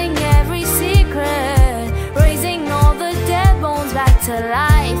 exposing every secret, raising all the dead bones back to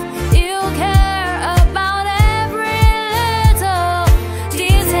life. You care about every little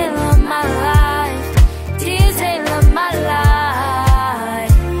detail of my life, detail of my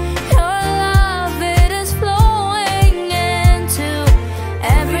life. Your love, it is flowing into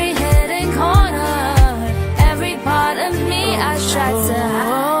every hidden corner, every part of me I try to hide.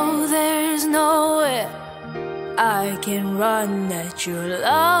 Oh, there's nowhere I can run that your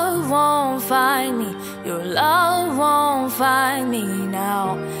love won't find me. Your love won't find me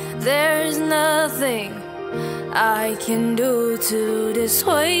now. There's nothing I can do to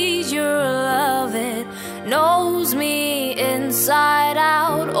dissuade your love. It knows me inside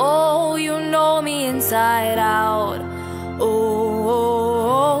out. Oh, you know me inside out.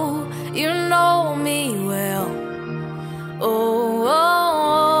 Oh, you know me well.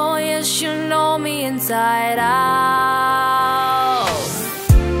 Oh, yes, you know inside out.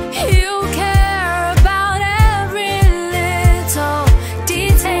 You care about every little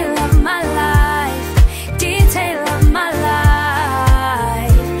detail of my life, detail of my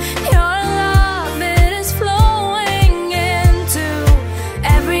life. Your love, it is flowing into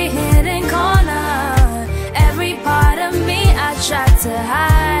every hidden corner, every part of me I try to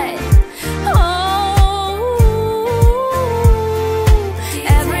hide.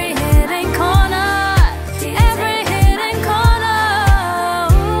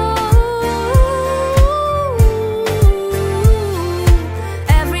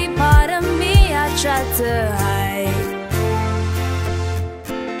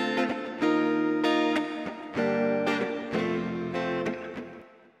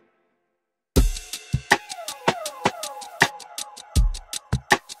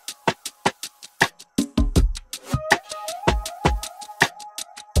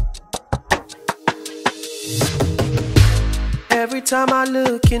 Every time I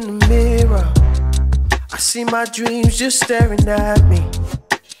look in the mirror, I see my dreams just staring at me.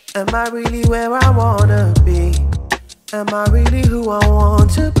 Am I really where I wanna be? Am I really who I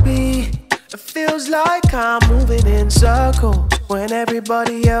want to be? It feels like I'm moving in circles when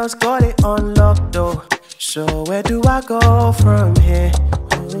everybody else got it on lock though. So where do I go from here?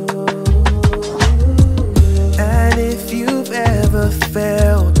 Ooh. And if you've ever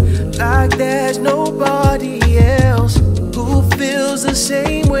felt like there's nobody else who feels the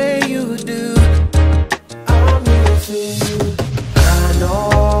same way you do, I'm here for you. I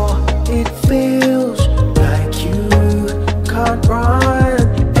know it feels like you can't run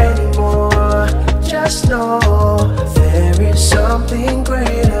anymore. Just know there is something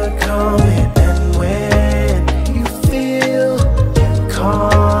greater coming. And when you feel you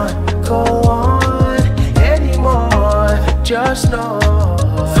can't go on anymore, just know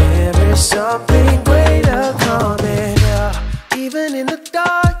there is something greater coming. Even in the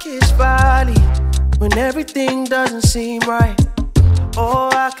darkest valley, when everything doesn't seem right, oh,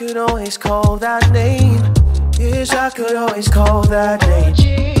 I could always call that name. Yes, I could always call that name.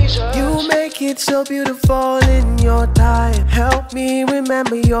 You make it so beautiful in your time. Help me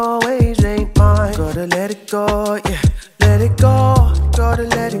remember your ways ain't mine. Gotta let it go, yeah, let it go. Gotta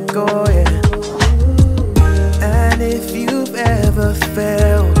let it go, yeah. And if you've ever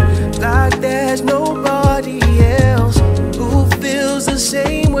felt like there's nobody else who feels the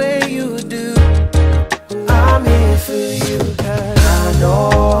same way you do, I'm here for you. I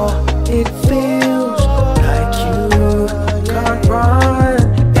know it feels like you can't run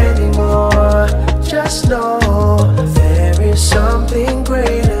anymore. Just know there is something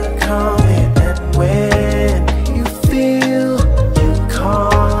greater coming. And when you feel you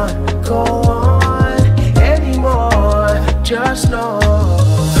can't go on anymore, just know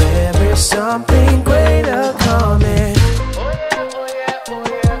there is something greater coming.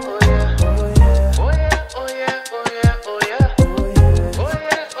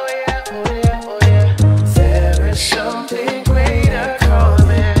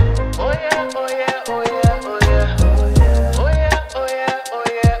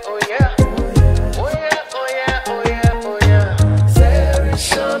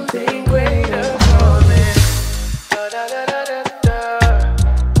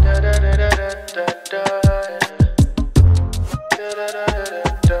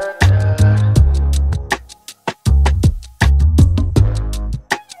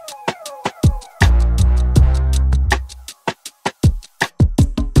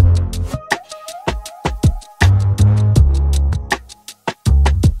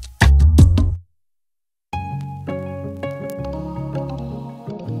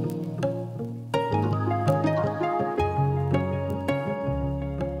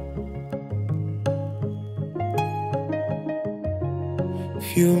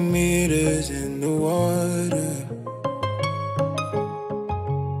 Few meters in the water,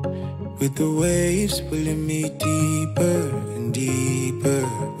 with the waves pulling me deeper and deeper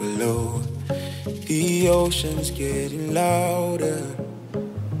below. The ocean's getting louder,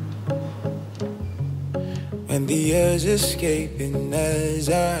 and the air's escaping as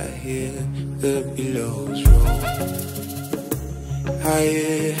I hear the billows roll.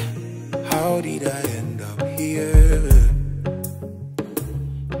 Higher, how did I end up here?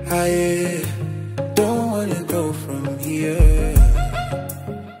 I don't wanna go from here.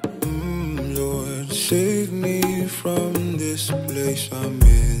 Lord, save me from this place I'm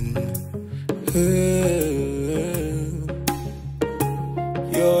in.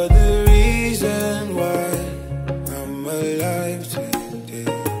 You're the reason why I'm alive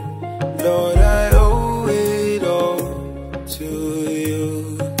today. Lord, I owe it all to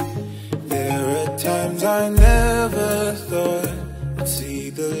you. There are times I never thought I'd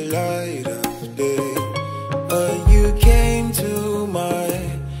see the light of day. But you came to my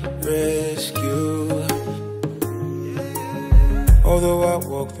rescue. Although I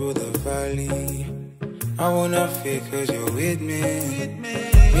walk through the valley, I will not fear cause you're with me.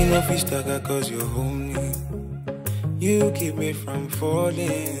 Me no feel stuck cause you hold me. You keep me from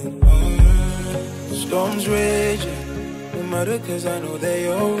falling. Storms raging, no matter cause I know that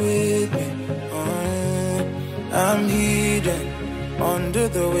you're with me. I'm hidden under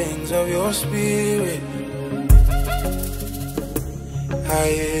the wings of your spirit.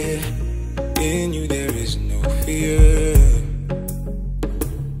 Higher in you there is no fear.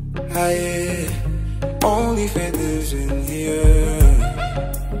 Higher, only feathers in here.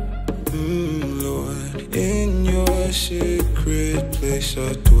 Lord, in your secret place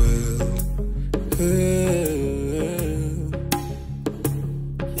I dwell.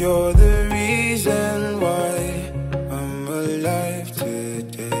 You're the reason why I'm alive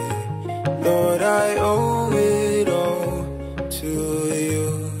today. Lord, I owe it all to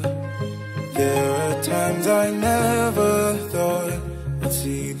you. There are times I never thought I'd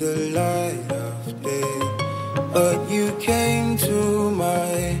see the light of day, but you came to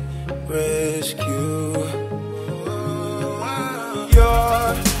my rescue.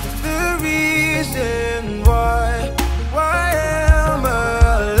 You're the reason why I'm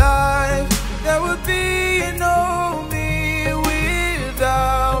alive. There would be no me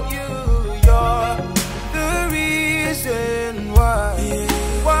without you. You're the reason why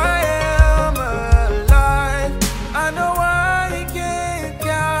I'm alive. I know I can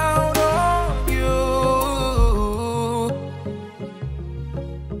count on you.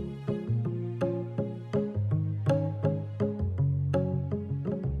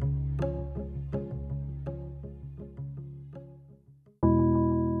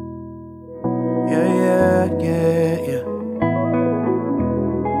 Yeah.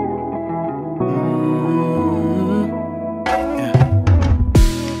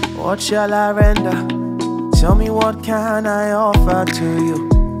 What shall I render? Tell me what can I offer to you?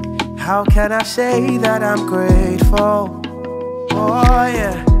 How can I say that I'm grateful? Oh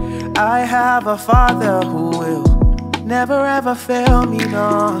yeah, I have a Father who will never ever fail me,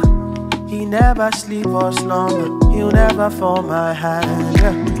 no. He never sleep or slumber, he'll never fall my hand,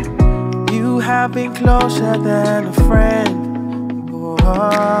 yeah. You have been closer than a friend,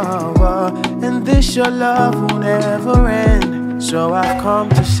 and this your love will never end. So I've come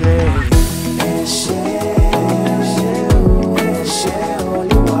to say,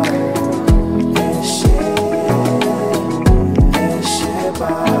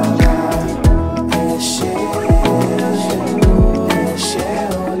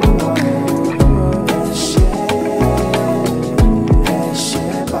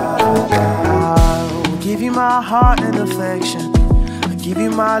 I'll give you my heart and affection, I'll give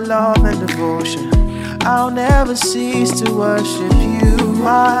you my love and devotion. I'll never cease to worship you,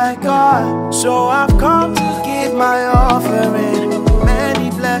 my God. So I've come to give my offering.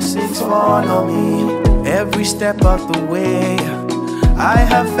 Many blessings fall on me every step of the way. I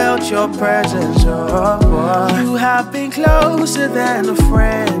have felt your presence, oh, you have been closer than a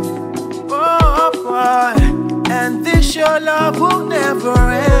friend, oh, and this your love will never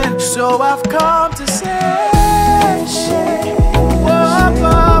end. So I've come to say, yeah.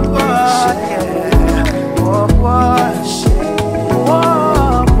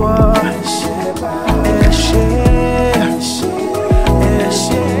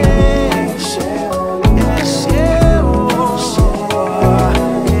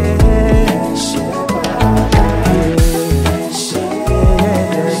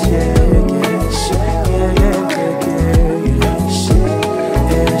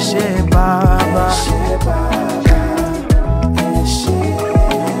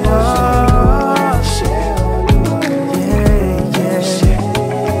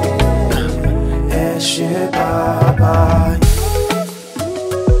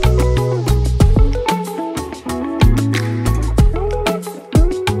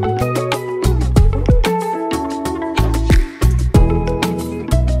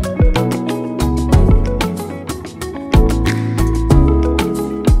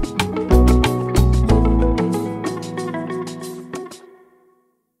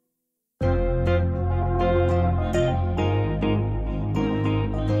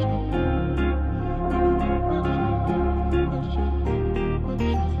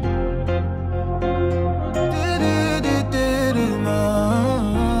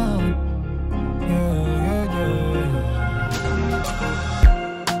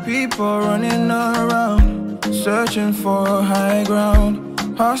 People running around, searching for high ground,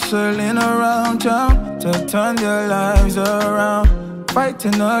 hustling around town to turn their lives around,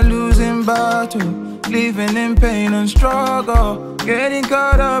 fighting a losing battle, living in pain and struggle, getting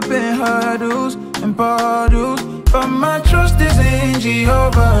caught up in hurdles and puddles. But my trust is in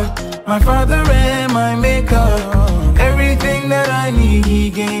Jehovah, my Father and my Maker. Everything that I need,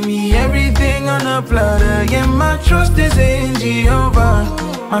 He gave me everything on a platter. Yeah, my trust is in Jehovah,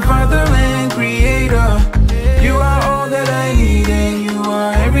 my Father and Creator. You are all that I need and you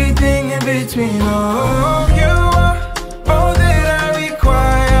are everything in between. Oh, you are all that I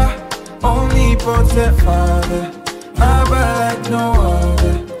require, omnipotent Father, Abba like no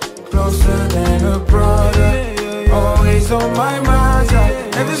other, closer than a brother, always on my mind.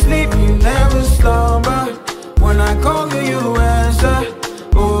 Never sleep, you never slumber. When I call you, you answer.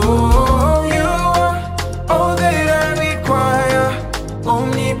 Oh, you are all that I require,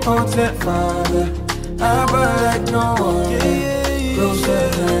 omnipotent Father, Abba like no other, closer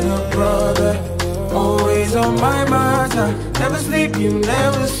than a brother, always on my mind. Never sleep, you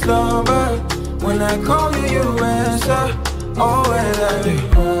never slumber. When I call you, you answer. All that I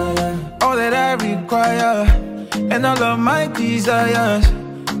require, all that I require, and all of my desires.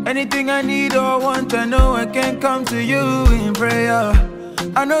 Anything I need or want, I know I can come to you in prayer.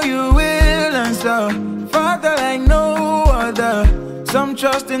 I know you will answer, Father like no other. Some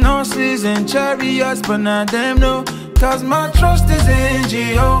trust in horses and chariots, but not them, no. Cause my trust is in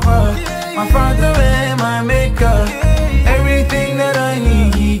Jehovah, my Father and my Maker. Everything that I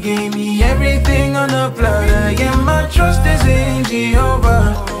need, He gave me everything on a platter. Yeah, my trust is in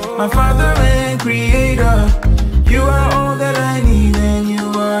Jehovah, my Father and Creator. You are all that I need and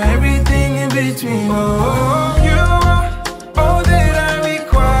you are everything in between. Oh, you are all that I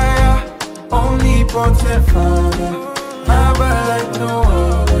require, omnipotent Father, Abba like no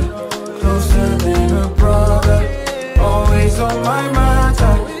other, closer than a brother, always on my mind.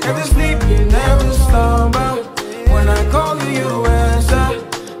 Never sleep, you never slumber. When I call you, you answer.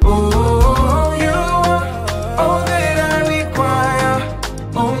 Oh, you are all that I require,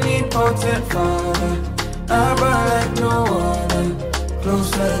 omnipotent Father, Abba like no other,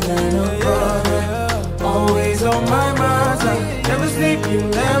 closer than a brother, always on my mind. Never sleep, you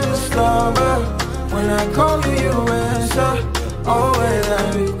never slumber. When I call you, you answer. All that I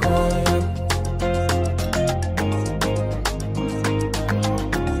require,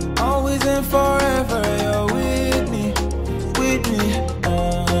 always and forever, you're with me, with me.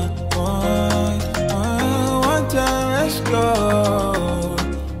 One time, let's go.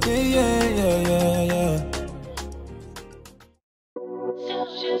 Yeah, yeah, yeah, yeah, yeah.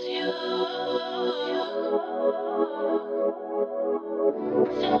 It's just you.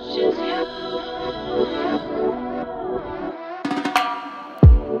 It's just you.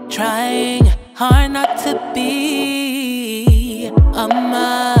 Trying hard not to be a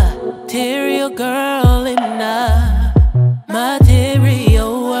material girl in a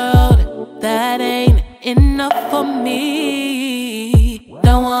material world. That ain't enough for me.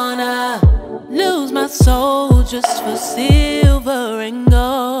 Don't wanna lose my soul just for silver and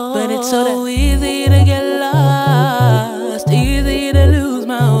gold. But it's so easy to get lost, easy to lose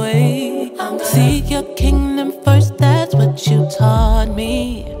my way. Seek your kingdom first, that's what you taught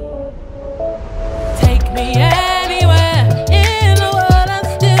me. Take me anywhere in the world, I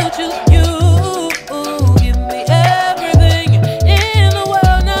still choose you. Give me everything in the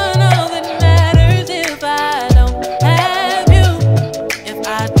world, none of it matters if I don't have you. If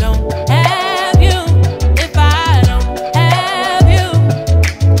I don't have you, if I don't have you,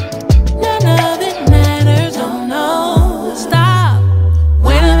 none of it matters, oh no. Stop,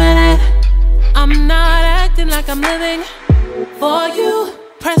 wait a minute, I'm not acting like I'm living for you.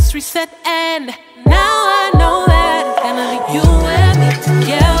 Press reset and now I know that it's gonna be you and me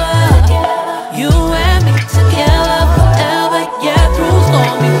together. You and me together forever, yeah, through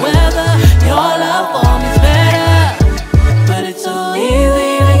stormy weather. Your love for me's better. But it's so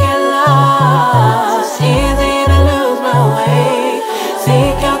easy to get lost, easy to lose my way.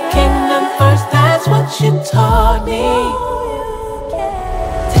 Seek your kingdom first, that's what you taught me.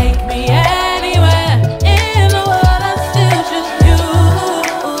 Take me anywhere in the world, I still choose you.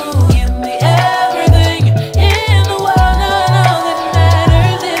 Give me everything in the world, none of it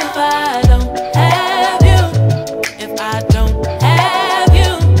matters if I don't have you. If I don't have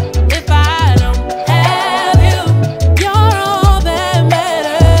you, if I don't have you, you're all that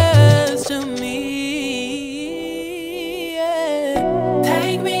matters to me. Yeah.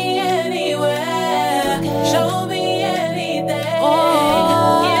 Take me anywhere, show me anything.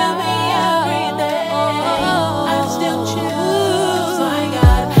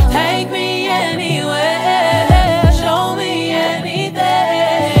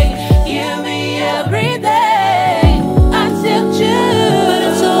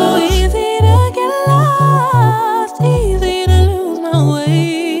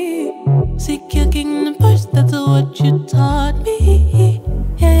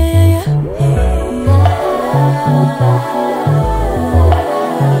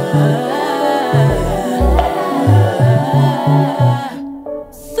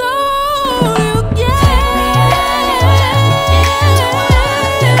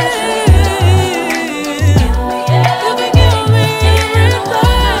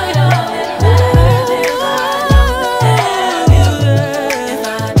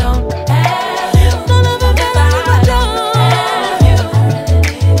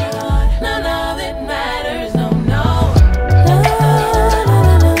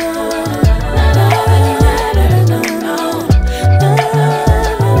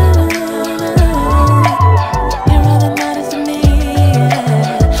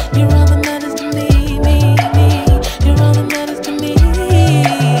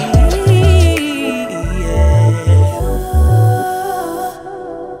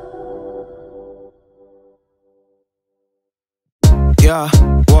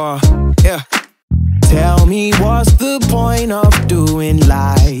 before. Yeah. Tell me what's the point of doing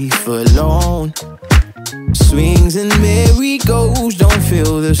life alone? Swings and merry-goes don't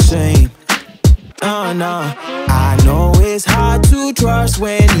feel the same. No, I know it's hard to trust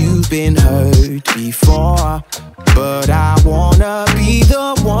when you've been hurt before, but I wanna be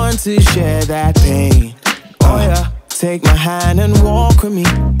the one to share that pain. Oh yeah, take my hand and walk with me.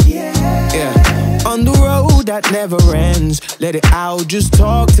 Yeah, on the road that never ends. Let it out, just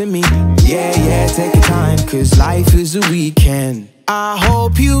talk to me. Yeah, take your time, cause life is a weekend. I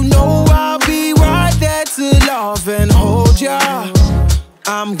hope you know I'll be right there to love and hold ya.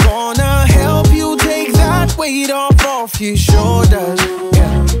 I'm gonna help you take that weight off your shoulders.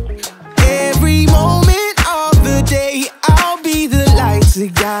 Yeah. Every moment of the day, I'll be the light to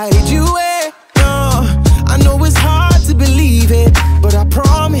guide you. I know it's hard to believe it, but I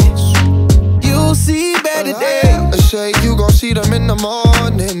promise you'll see better days. I say you gon' see them in the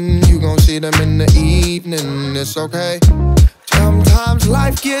morning, you gon' see them in the evening. It's okay. Sometimes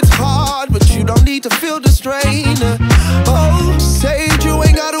life gets hard, but you don't need to feel the strain. Oh, said you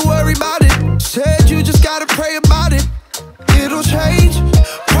ain't gotta worry about it. Said you just gotta pray about it. It'll change.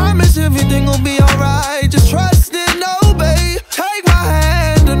 Promise everything will be alright. Just trust and obey. Take my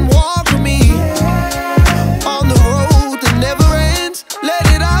hand and walk with me on the road that never ends. Let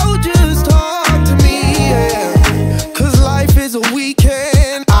it out, just talk to me. Yeah. Cause life is a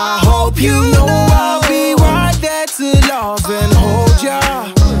weekend. I hope you know I'll be right there to love and hold ya.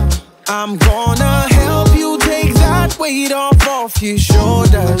 I'm gonna help you take that weight off your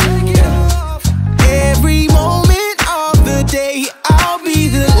shoulders. Every moment of the day, I'll be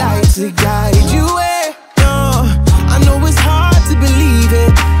the light to guide you. I know it's hard to believe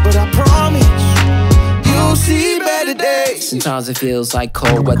it, but I promise you'll see better days. Sometimes it feels like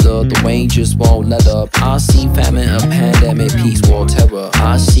cold weather, the rain just won't let up. I've seen famine, a pandemic, peace, war, terror.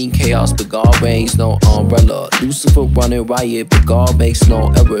 I've seen chaos, but God reigns, no umbrella. Lucifer running riot, but God makes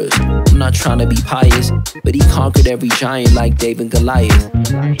no errors. I'm not trying to be pious, but he conquered every giant like David and Goliath.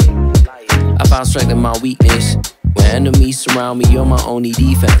 I found strength in my weakness. When enemies surround me, you're my only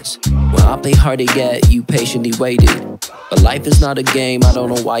defense. When I play hard to get, you patiently waited. But life is not a game, I don't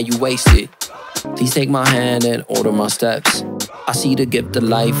know why you waste it. Please take my hand and order my steps. I see the gift of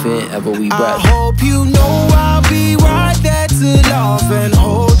life in every breath. I hope you know I'll be right there to love and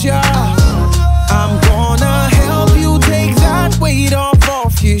hold ya. I'm gonna help you take that weight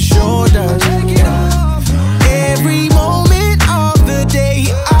off your shoulders. Every moment of the day,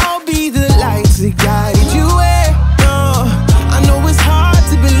 I'll be the light to guide you. I know it's hard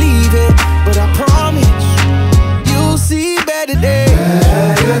to believe it, but I promise you'll see better days.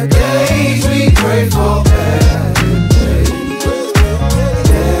 Better days we pray for. Better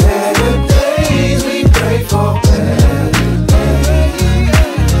days we pray for. Better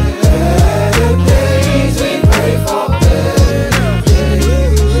days we pray for.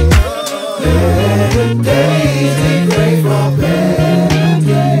 Better days we pray for. Better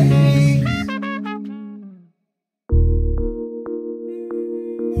days.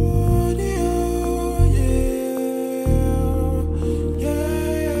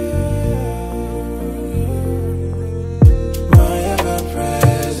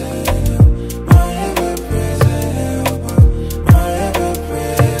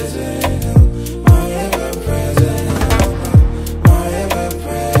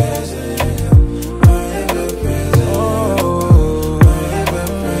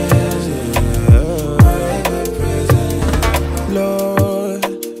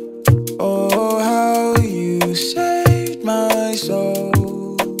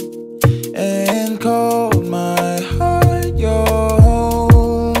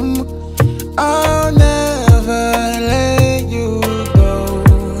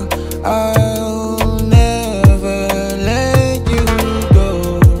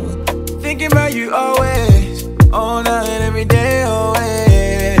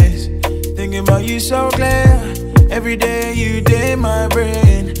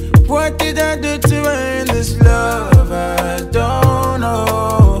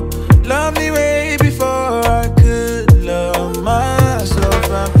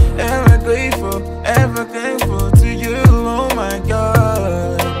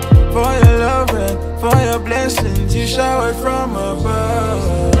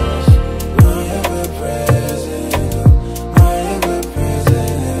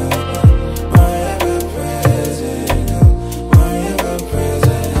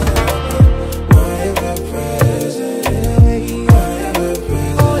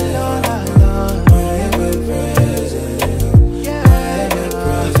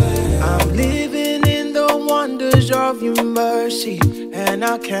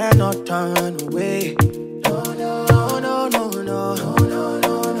 cannot turn away. No, no, no, no, no, no, no,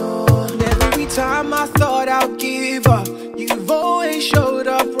 no, no. And every time I thought I'd give up, you've always showed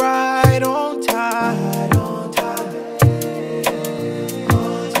up right on time.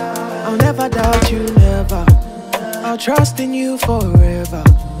 I'll never doubt you, never. I'll trust in you forever.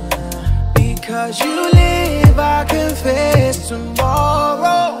 Because you live, I can face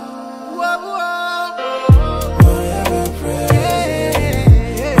tomorrow. Whoa, whoa. My ever-present,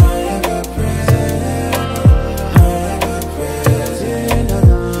 my ever-present, my ever-present,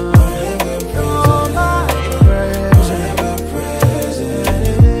 my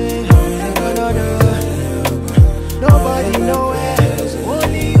ever-present, my ever-present. Nobody nowhere,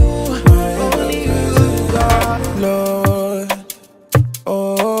 only you, God. Lord,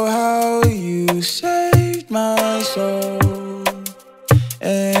 oh how you saved my soul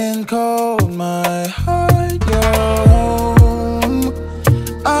and called my heart your home.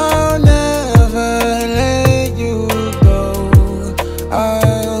 I'll never let you go.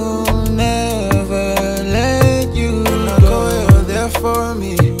 I'll never let you go. When I call, you're there for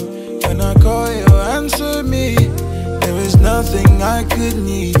me. When I call, you answer me. There is nothing I could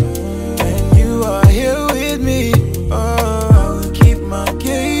need, and you are here with me. Oh, I will keep my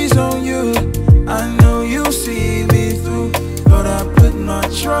gaze on you. I know you'll see me through. Lord, I put my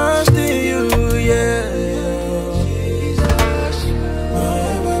trust in you, yeah. Jesus, my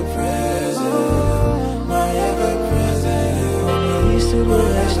ever-present, my ever-present help. Used to be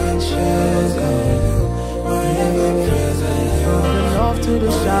relationship, My ever-present help. from the north to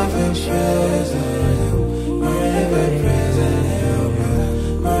the south and shore. My ever-present help.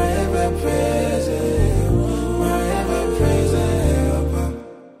 My ever-present help. My ever-present help.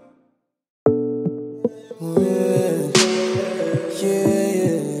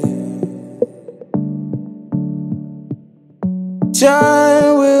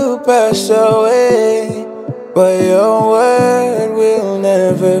 Time will pass away, but your word will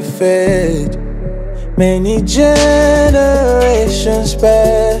never fade. Many generations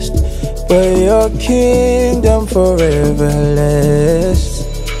passed, but your kingdom forever lasts.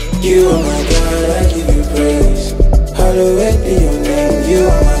 You are my God, I give you praise. Hallowed be your name. You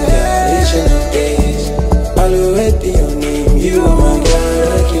are my God, ancient of days. Hallowed be your name. You are my God, I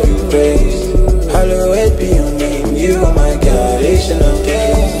give you praise. Hallowed be your name. You are my God, ancient of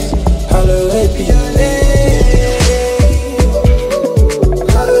days. Hallowed be your name.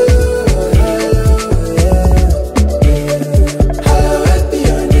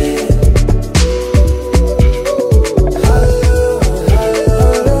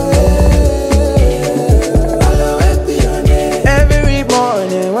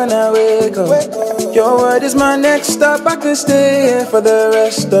 Your word is my next stop. I can stay here for the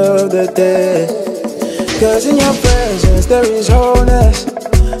rest of the day. Cause in your presence there is wholeness,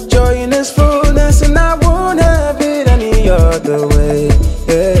 joy in its fullness, and I won't have it any other way,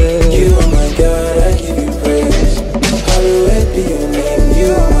 yeah. You are my God, I give you praise. Hallowed be your name.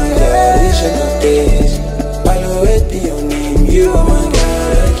 You are my God, ancient of days. Hallowed be your name. You are my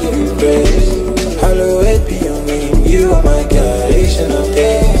God, I give you praise. Hallowed be your name. You are my God, ancient of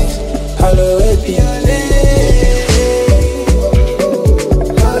days. Hallowed be your name.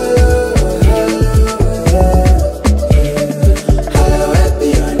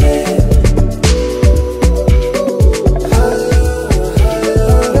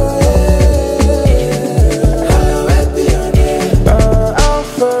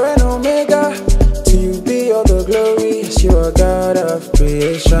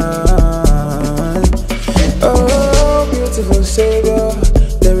 Oh, beautiful Savior,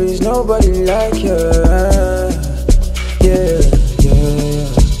 there is nobody like you. Yeah, yeah.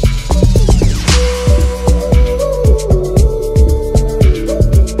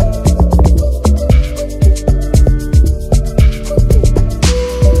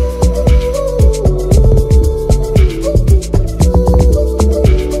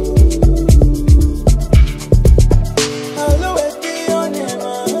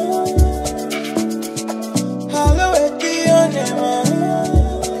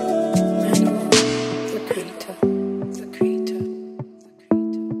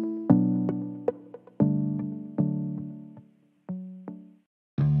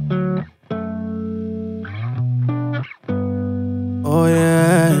 Oh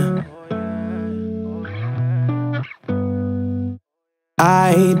yeah.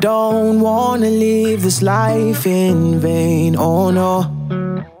 I don't wanna live this life in vain, oh no.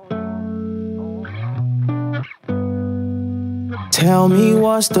 Tell me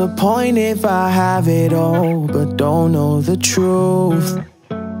what's the point if I have it all but don't know the truth.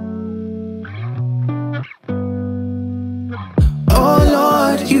 Oh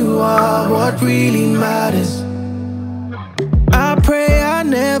Lord, what really matters. I pray I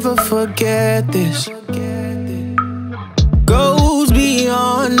never forget this. Goes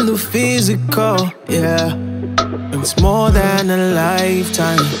beyond the physical, yeah. It's more than a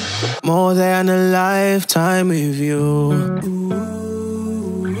lifetime, more than a lifetime with you.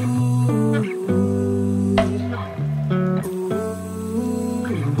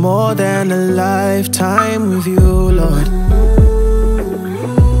 More than a lifetime with you, Lord.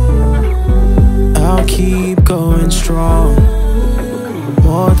 I'll keep going strong.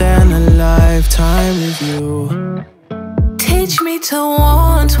 More than a lifetime with you. Teach me to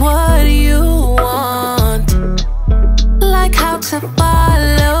want what you want, like how to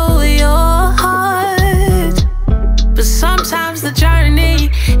follow your heart. But sometimes the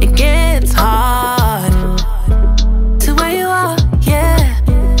journey, it gets hard. To where you are, yeah,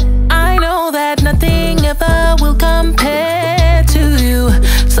 I know that nothing ever will compare to you.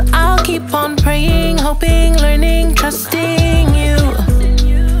 So I'll keep on praying, hoping, learning, trusting you.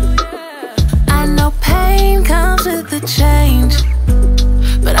 I know pain comes with the change,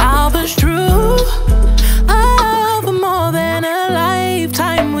 but I'll push through. Oh, for more than a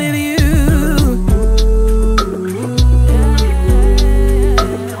lifetime with you.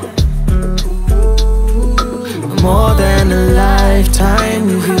 More than a lifetime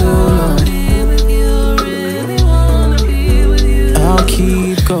with you, Lord. I'll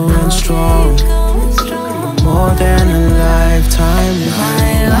keep going strong. More than a lifetime with you.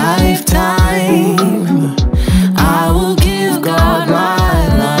 My lifetime, I will give God my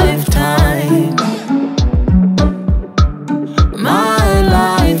lifetime. My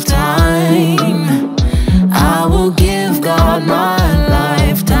lifetime, I will give God my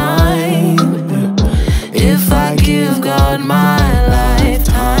lifetime. If I give God my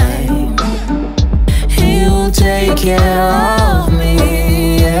lifetime, He will take care of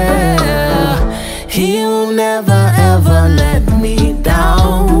me, yeah. He will never ever let me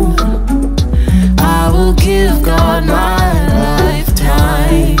down. I will give God my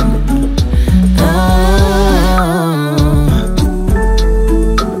lifetime.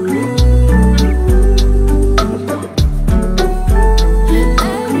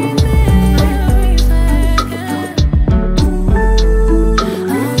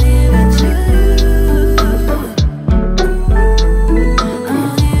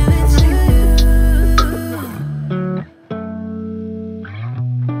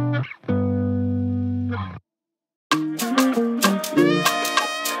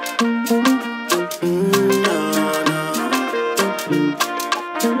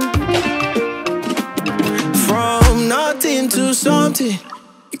 From nothing to something,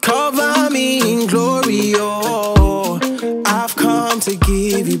 you cover me in glory, oh. I've come to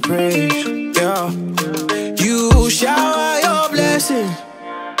give you praise, yeah. You shower your blessing,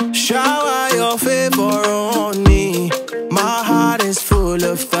 shower your favor on me. My heart is full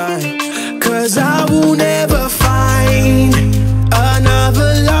of thanks, 'cause I will never find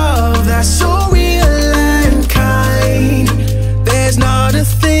another love that's so real and kind. There's not a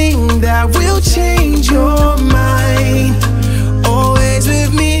thing that will change your mind. Always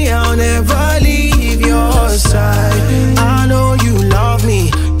with me, I'll never leave your side. I know you love me,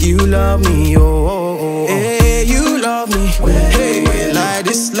 oh. Hey, you love me, hey, like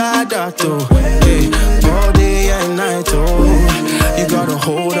this, like that, oh. Hey, all day and night, oh. You got a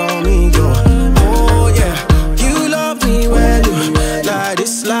hold on me, yo. Oh yeah, you love me well, like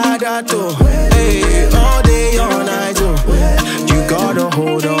this, like that, oh. Hey, all day, all night, oh. You got a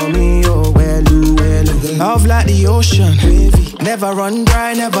hold on me, oh, well. Love like the ocean, never run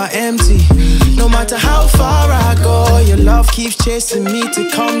dry, never empty. No matter how far I go, your love keeps chasing me to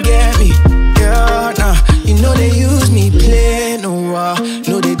come get me. Yeah, nah, you know they use me, play, no,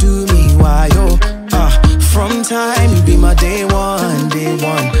 no they do me, why, oh. From time, you be my day one, day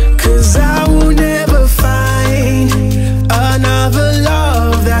one. 'Cause I will never find another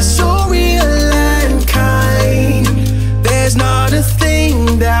love that's so real and kind. There's not a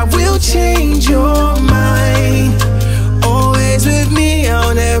thing that will change your mind. Always with me,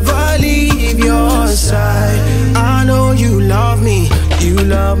 I'll never leave your side. I know you love me,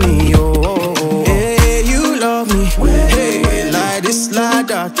 oh. Hey, you love me, hey, like this, like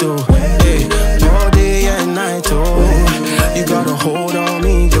that, oh. Hey, all day and night, oh. You got a hold on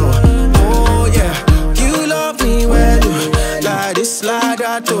me, yo. Oh yeah, you love me well, like this, like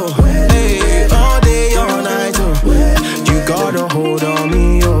that, oh. Hey, all day, all night, oh. You got a hold on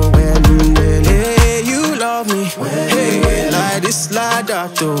me, oh, well, hey, you love me, hey, like this, like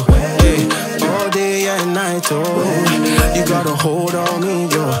that, oh. Hey, all day and night, oh. You got a hold on me,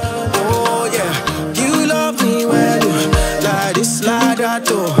 yo. Oh yeah, you love me well, like this, like that,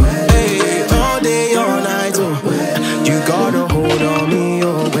 oh. Hey, got a hold on me,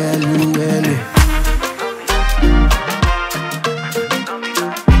 oh, well, well.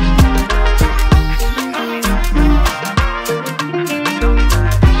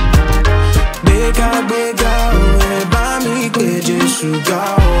 Bega, oh, eba mi ke Jesu ga,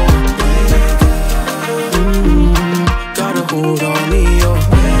 oh. Got a hold on me, oh,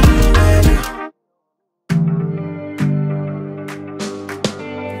 well, well.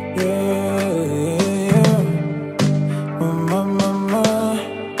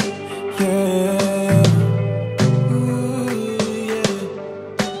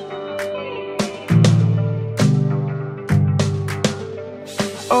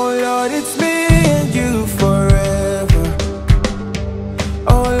 Oh Lord, it's me and you forever.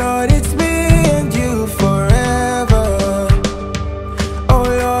 Oh Lord, it's me and you forever. Oh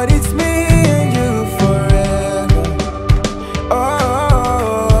Lord, it's me and you forever.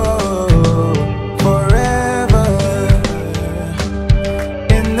 Oh, forever.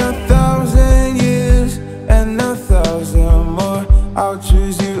 In 1,000 years and 1,000 more, I'll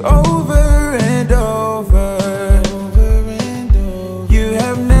choose you over and over. You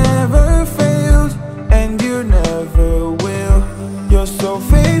have never failed, and you never will. You're so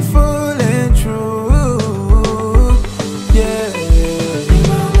faithful and true. Yeah.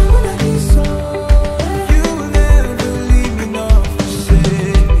 You will never leave me nor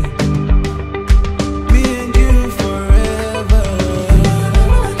forsake me. Me and you forever.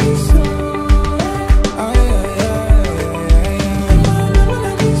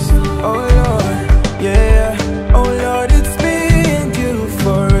 Oh Lord, yeah. Oh Lord, it's me and you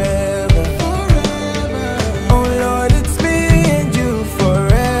forever. Oh Lord, it's me and you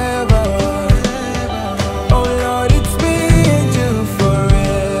forever. Oh Lord, it's me and you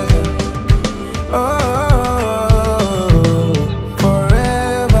forever. Oh,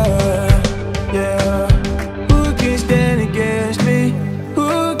 forever, yeah. Who can stand against me? Who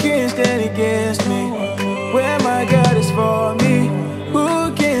can stand against me? Where my God is for me, who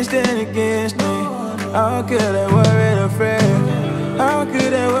can stand against me? How could I worry and afraid? How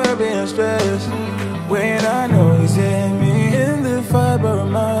could I worry and stress when I know He's in me? In the fiber of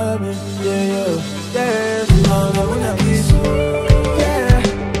my being, yeah, yeah. Yes, no, no, we're not this. Yeah,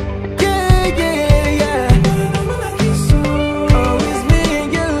 yeah, yeah, yeah. Oh, it's me and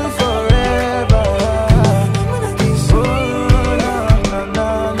you forever. Oh, no,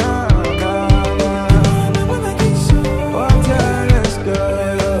 no, no, no, no. One time, let's go.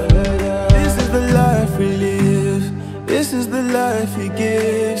 This is the life we live. This is the life He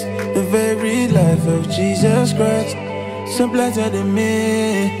gives. The very life of Jesus Christ, supplanted in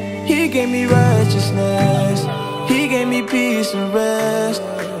me. He gave me righteousness. He gave me peace and rest.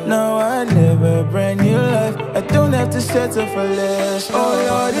 Now I live a brand new life. I don't have to settle for less. Oh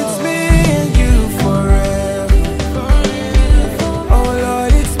Lord, it's me and you forever. Oh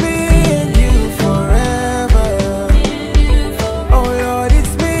Lord, it's me and you forever. Oh Lord,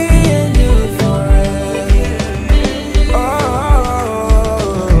 it's me and you forever. Oh,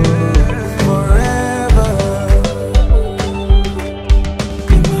 forever.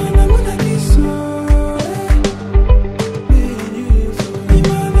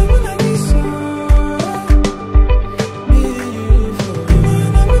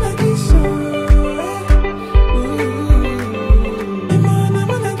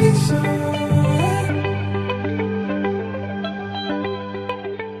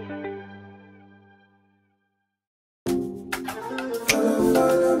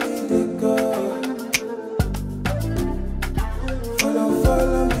 Follow me to go.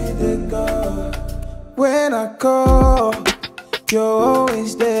 Follow me to go. When I call, you're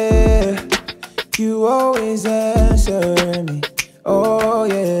always there. You always answer me. Oh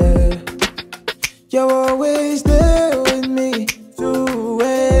yeah. You're always there with me through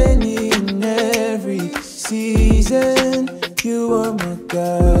any and every season. You are my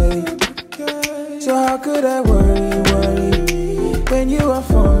guide. So how could I worry when you are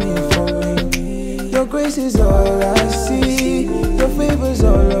for me, for me? Your grace is all I see. Your favor's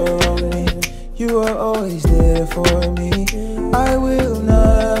all around me. You are always there for me. I will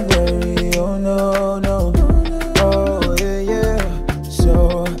not worry, oh no, no. Oh yeah, yeah.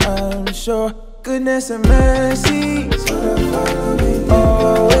 So I'm sure goodness and mercy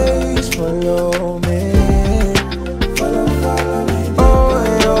always follow me. Follow me. Oh,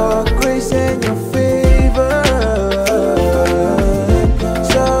 your grace and your favor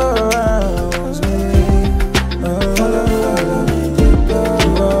surrounds me. Follow me. You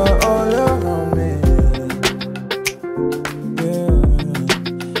are all around me. Yeah.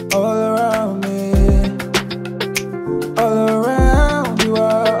 All around me. All around. You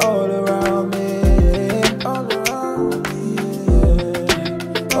are all around me. All around me.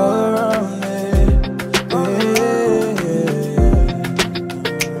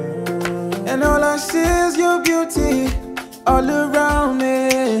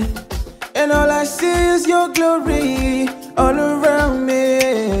 is your glory all around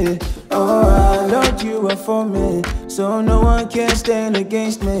me. Oh, Lord, you are for me, so no one can stand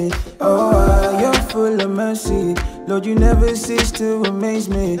against me. Oh, you're full of mercy, Lord, you never cease to amaze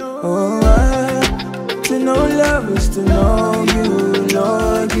me. Oh, to know love is to know you,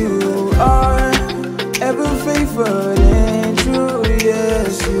 Lord, you are ever faithful and true.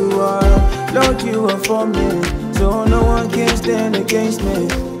 Yes, you are, Lord, you are for me, so no one can stand against me.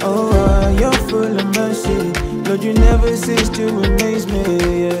 Oh, you're full of mercy, Lord, you never cease to amaze me.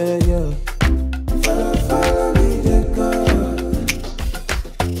 Yeah, yeah. Follow me to God.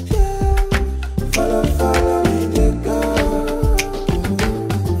 Yeah. Follow me to God.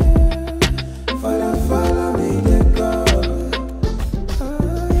 Follow me to God.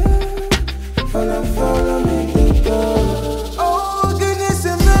 Follow me to God. Oh, goodness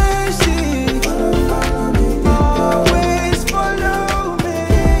and mercy. Follow me to God. Always follow me.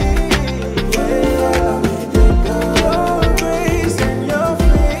 Yeah. Your grace and your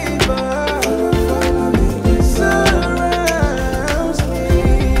favor surrounds me.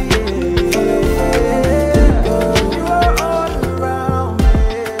 You are all around me.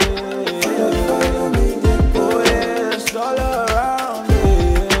 Oh yes, all around me.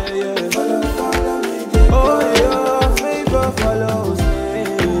 Oh, your favor follows me.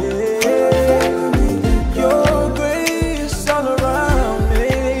 Your grace all around me.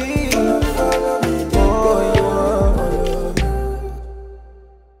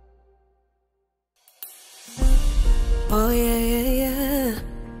 Oh yeah, yeah, yeah.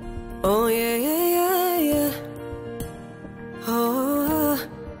 Oh yeah, yeah, yeah, yeah. Oh,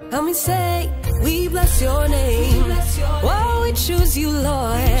 help me say, we bless your name. Oh, we choose you,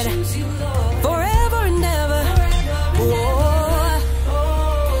 Lord, forever and ever. Oh,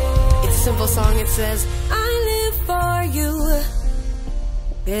 it's a simple song. It says, I live for you.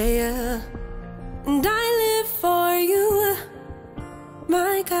 Yeah, yeah. And I live for you,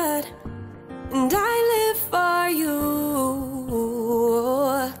 my God. And I live for you,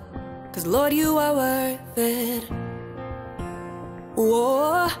 'cause Lord, you are worth it.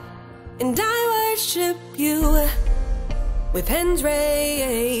 Whoa. And I worship you with hands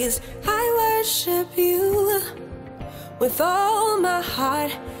raised. I worship you with all my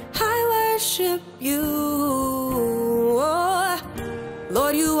heart. I worship you. Whoa.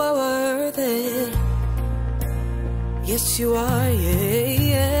 Lord, you are worth it. Yes, you are, yeah,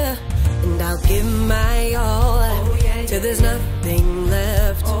 yeah. And I'll give my all till there's nothing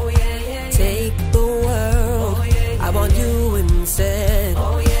left. Take the world, I want you instead.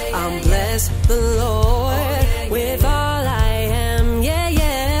 I'll bless the Lord with all I am. Yeah,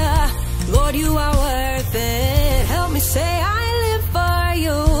 yeah. Lord, you are worth it. Help me say, I live for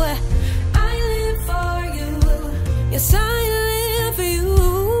you. I live for you. Yes, I live for you.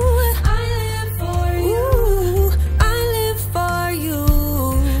 I live for you. I live for you.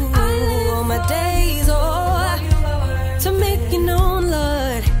 All my days, oh, to make you known,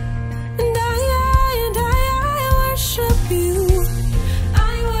 Lord. And I worship you.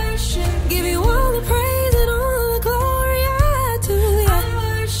 I worship, give you all the praise and all the glory I do. Yeah. I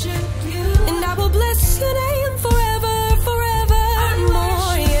worship you, and I will bless your name forever, forever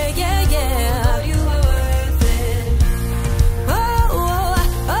more. Yeah, yeah, yeah. Lord, you are worth it. Oh, oh,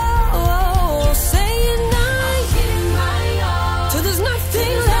 oh, oh. Say it now. Till there's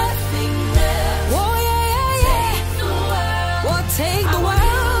nothing left. Oh, yeah, yeah, yeah. Well, take the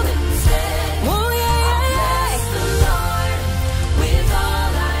world. Oh, yeah, yeah, yeah.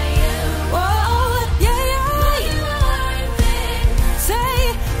 Oh, yeah, yeah. Say,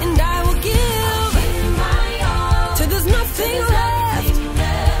 and I will give till there's nothing left.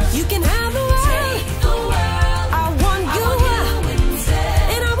 You can have the world. I want you,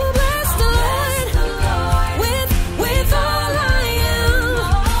 and I will bless the Lord with all I am.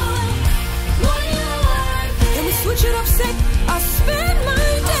 Can we switch it up? Say, I spend my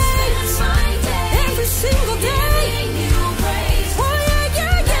days every single day. Oh yeah,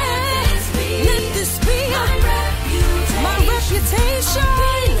 yeah, yeah. Let this be my reputation.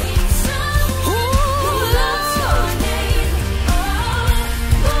 Oh Lord,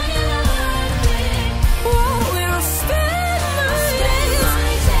 oh, where I spend my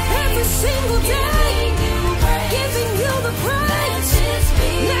days every single day, giving you the praise.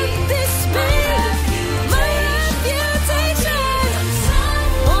 Let this be my reputation.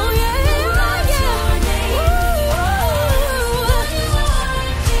 Oh yeah, yeah, yeah. Ooh.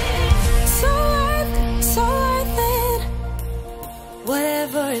 So worth it.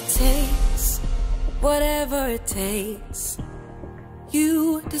 Whatever it takes, whatever it takes,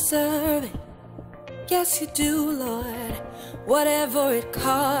 you deserve it. Yes, you do, Lord. Whatever it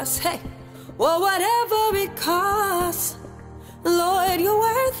costs, hey, Well, whatever it costs, Lord, you're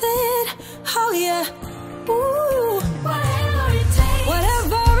worth it. Oh yeah. Ooh. Whatever it takes.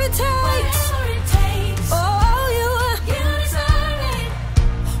 Whatever it takes. Whatever it takes. Oh, you deserve it.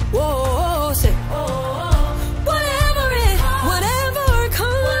 Whoa, say. Whatever it costs. Whatever it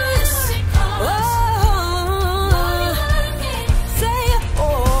costs. Oh, say oh.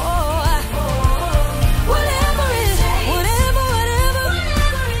 Whatever it takes. Whatever it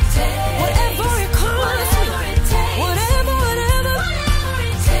takes. Whatever it costs. Whatever it takes. Whatever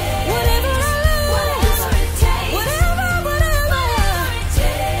it takes.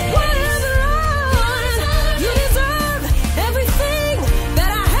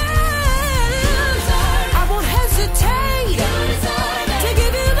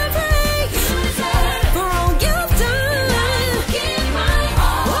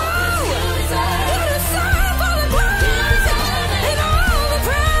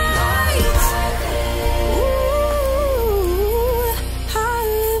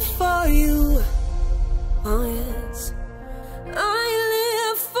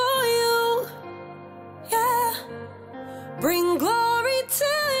 Bring glory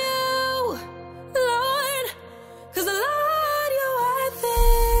to you, Lord, 'cause Lord, you're worth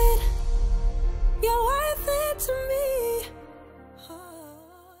it. You're worth it to me.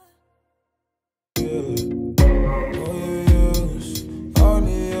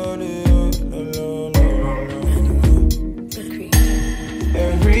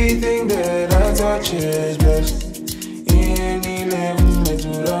 Everything that I touch is blessed.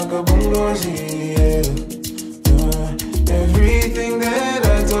 Everything that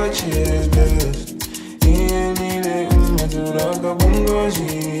I touch is blessed.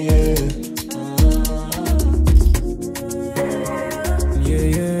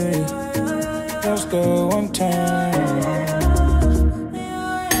 Yeah. Let's go one time.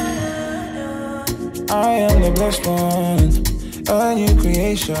 I am the blessed one, a new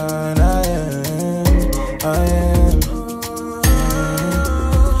creation. I am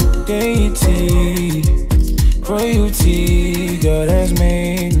deity, royalty. God has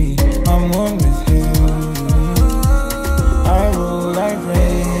made me, I'm one with Him. I rule, I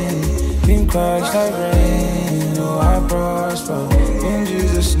reign, in Christ I reign. Oh, I prosper in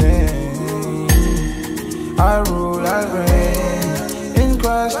Jesus' name. I rule, I reign, in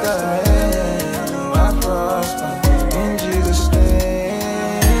Christ I reign. Oh, I prosper in Jesus'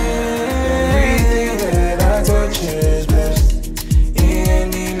 name. Everything that I touch is blessed.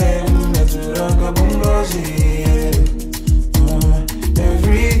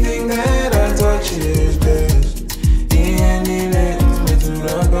 Everything that I touch is blessed.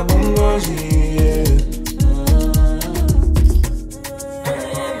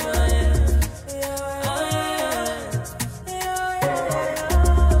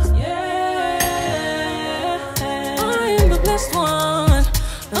 I am the blessed one,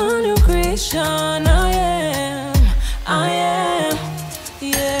 a new creation. I am,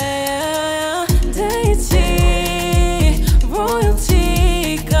 yeah, deity,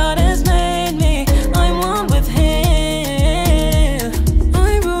 royalty. God has made me, I'm one with Him.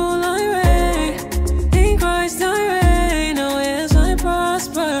 I rule, I reign, in Christ I reign. Oh yes, I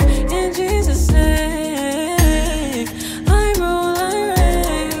prosper in Jesus' name. I rule, I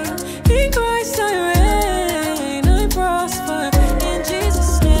reign, in Christ I reign. I prosper in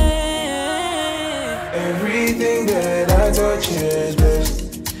Jesus' name. Everything that I touch is blessed.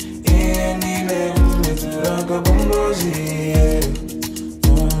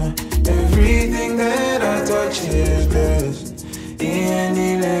 Everything that I touch is blessed.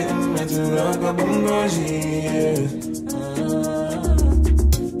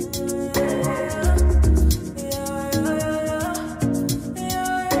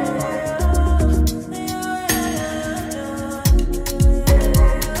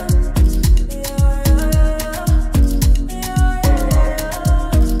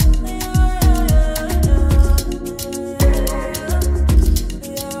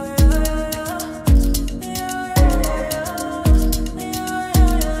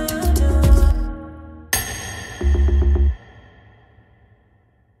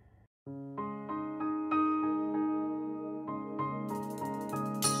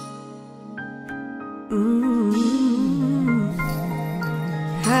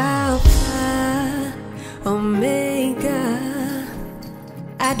 Alpha, Omega,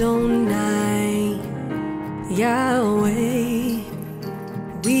 Adonai, Yahweh,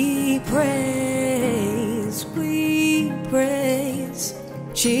 we praise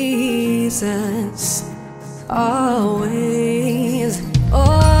Jesus always.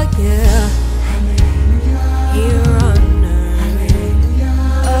 Oh yeah, here on earth,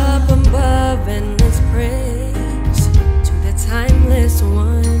 up above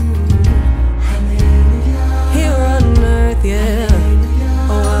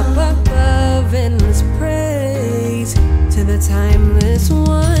timeless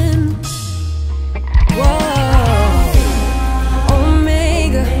one. Whoa,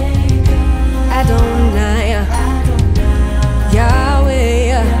 Omega, Adonai,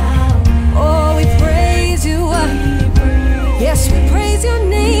 Yahweh. Oh, we praise you. Yes, we praise your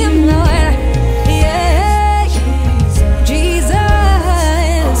name, Lord. Yeah, Jesus.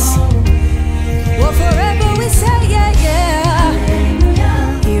 Well, forever we say, yeah, yeah.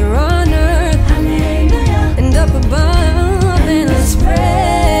 Here on earth and up above, endless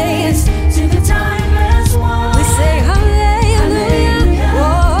praise to the timeless one. We say hallelujah.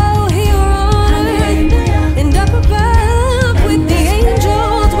 Whoa, here on earth and up above, with the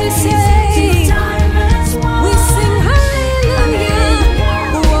angels we say, we sing hallelujah.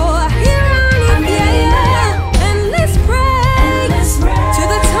 Whoa, here on earth, yeah, yeah. Endless praise to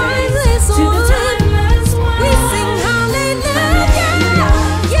the timeless one. We sing hallelujah.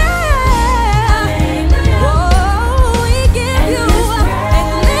 Yeah. Whoa, we give you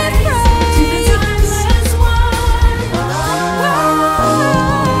endless praise.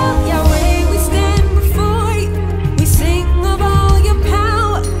 Yahweh, we stand before you. We sing of all your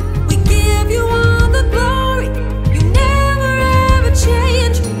power. We give you all the glory. You never ever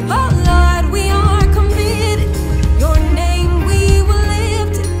change. Oh Lord, we are committed. Your name we will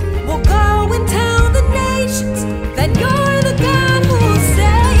lift it. We'll go and tell the nations that you're the God who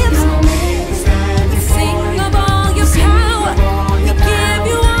saves. We sing of all your power. We give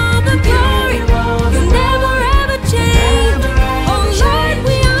you all the glory. You never ever change. Oh Lord,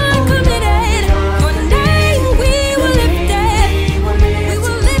 we are committed. Your name we will lift it. We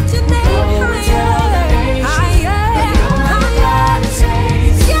will lift your name higher, higher, higher.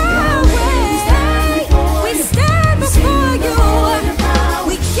 Yahweh, we stand before you.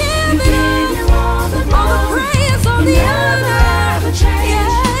 We give it all the praise, all the honor. Yeah,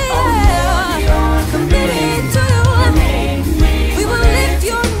 committed to you. We will lift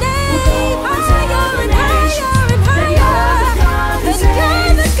your name higher and higher and higher. And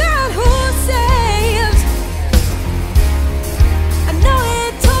you're the God who saves. I know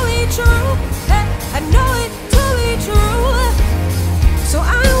it to be true. I know it to be true. So I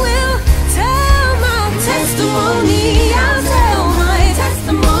will tell my testimony. I'll tell my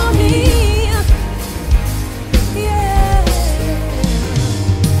testimony. Yeah.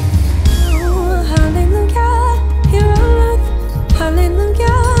 Oh, hallelujah. Here on earth.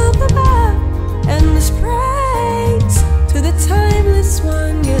 Hallelujah. Above. Endless praise to the timeless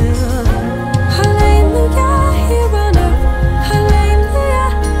one. Yeah. Hallelujah. Here on earth. Hallelujah.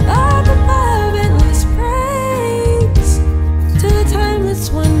 Up above. Endless praise to the timeless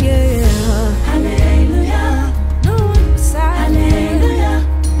one. Yeah. Hallelujah. No one beside you.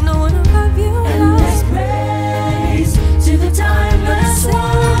 No one above you. Endless praise to the timeless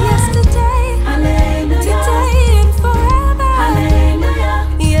one. Yesterday, today, and forever.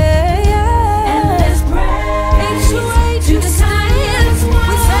 Yeah, yeah. Endless praise to the timeless one.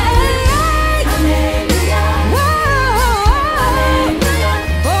 We say, whoa.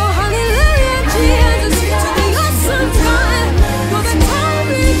 Oh, hallelujah, Jesus, to the awesome God. For the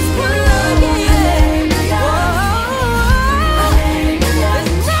timeless one. Yeah. Whoa.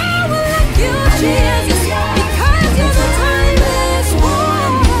 There's no one like you, Jesus, because you're the timeless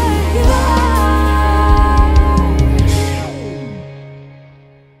one. You are.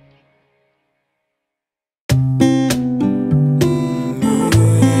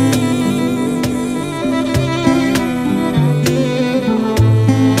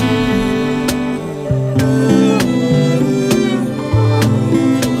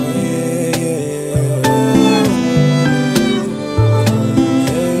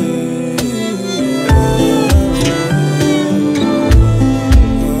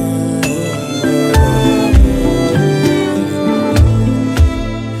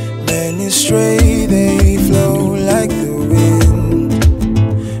 Many stray, they flow like the wind,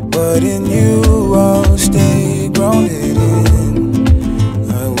 but in you I'll stay grounded in.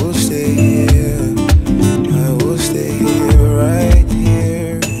 I will stay here, I will stay here, right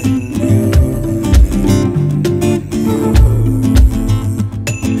here in you.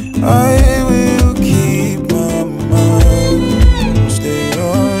 I will keep my mind stayed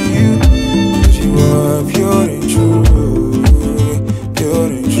on you, 'cause you are pure and true, pure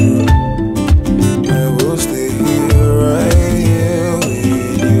and true. I will stay here, right here with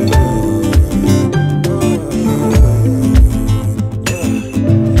you.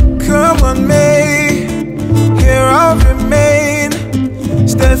 Come on, May, here I'll remain,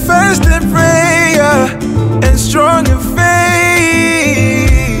 steadfast in prayer and strong in faith.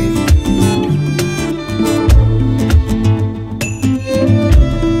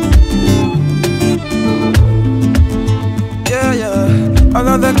 All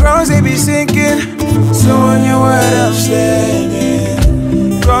of the grounds they be sinking, so on your word I'm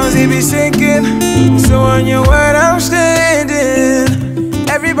standing. Grounds they be sinking, so on your word I'm standing.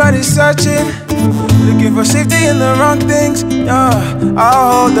 Everybody's searching, looking for safety in the wrong things.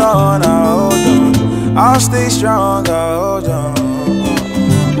 I'll hold on, I'll hold on. I'll stay strong, I'll hold on.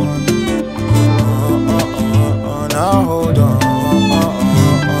 I'll hold on.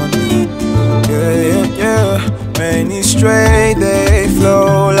 Yeah, yeah, yeah. Many stray, they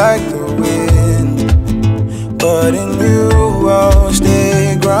flow.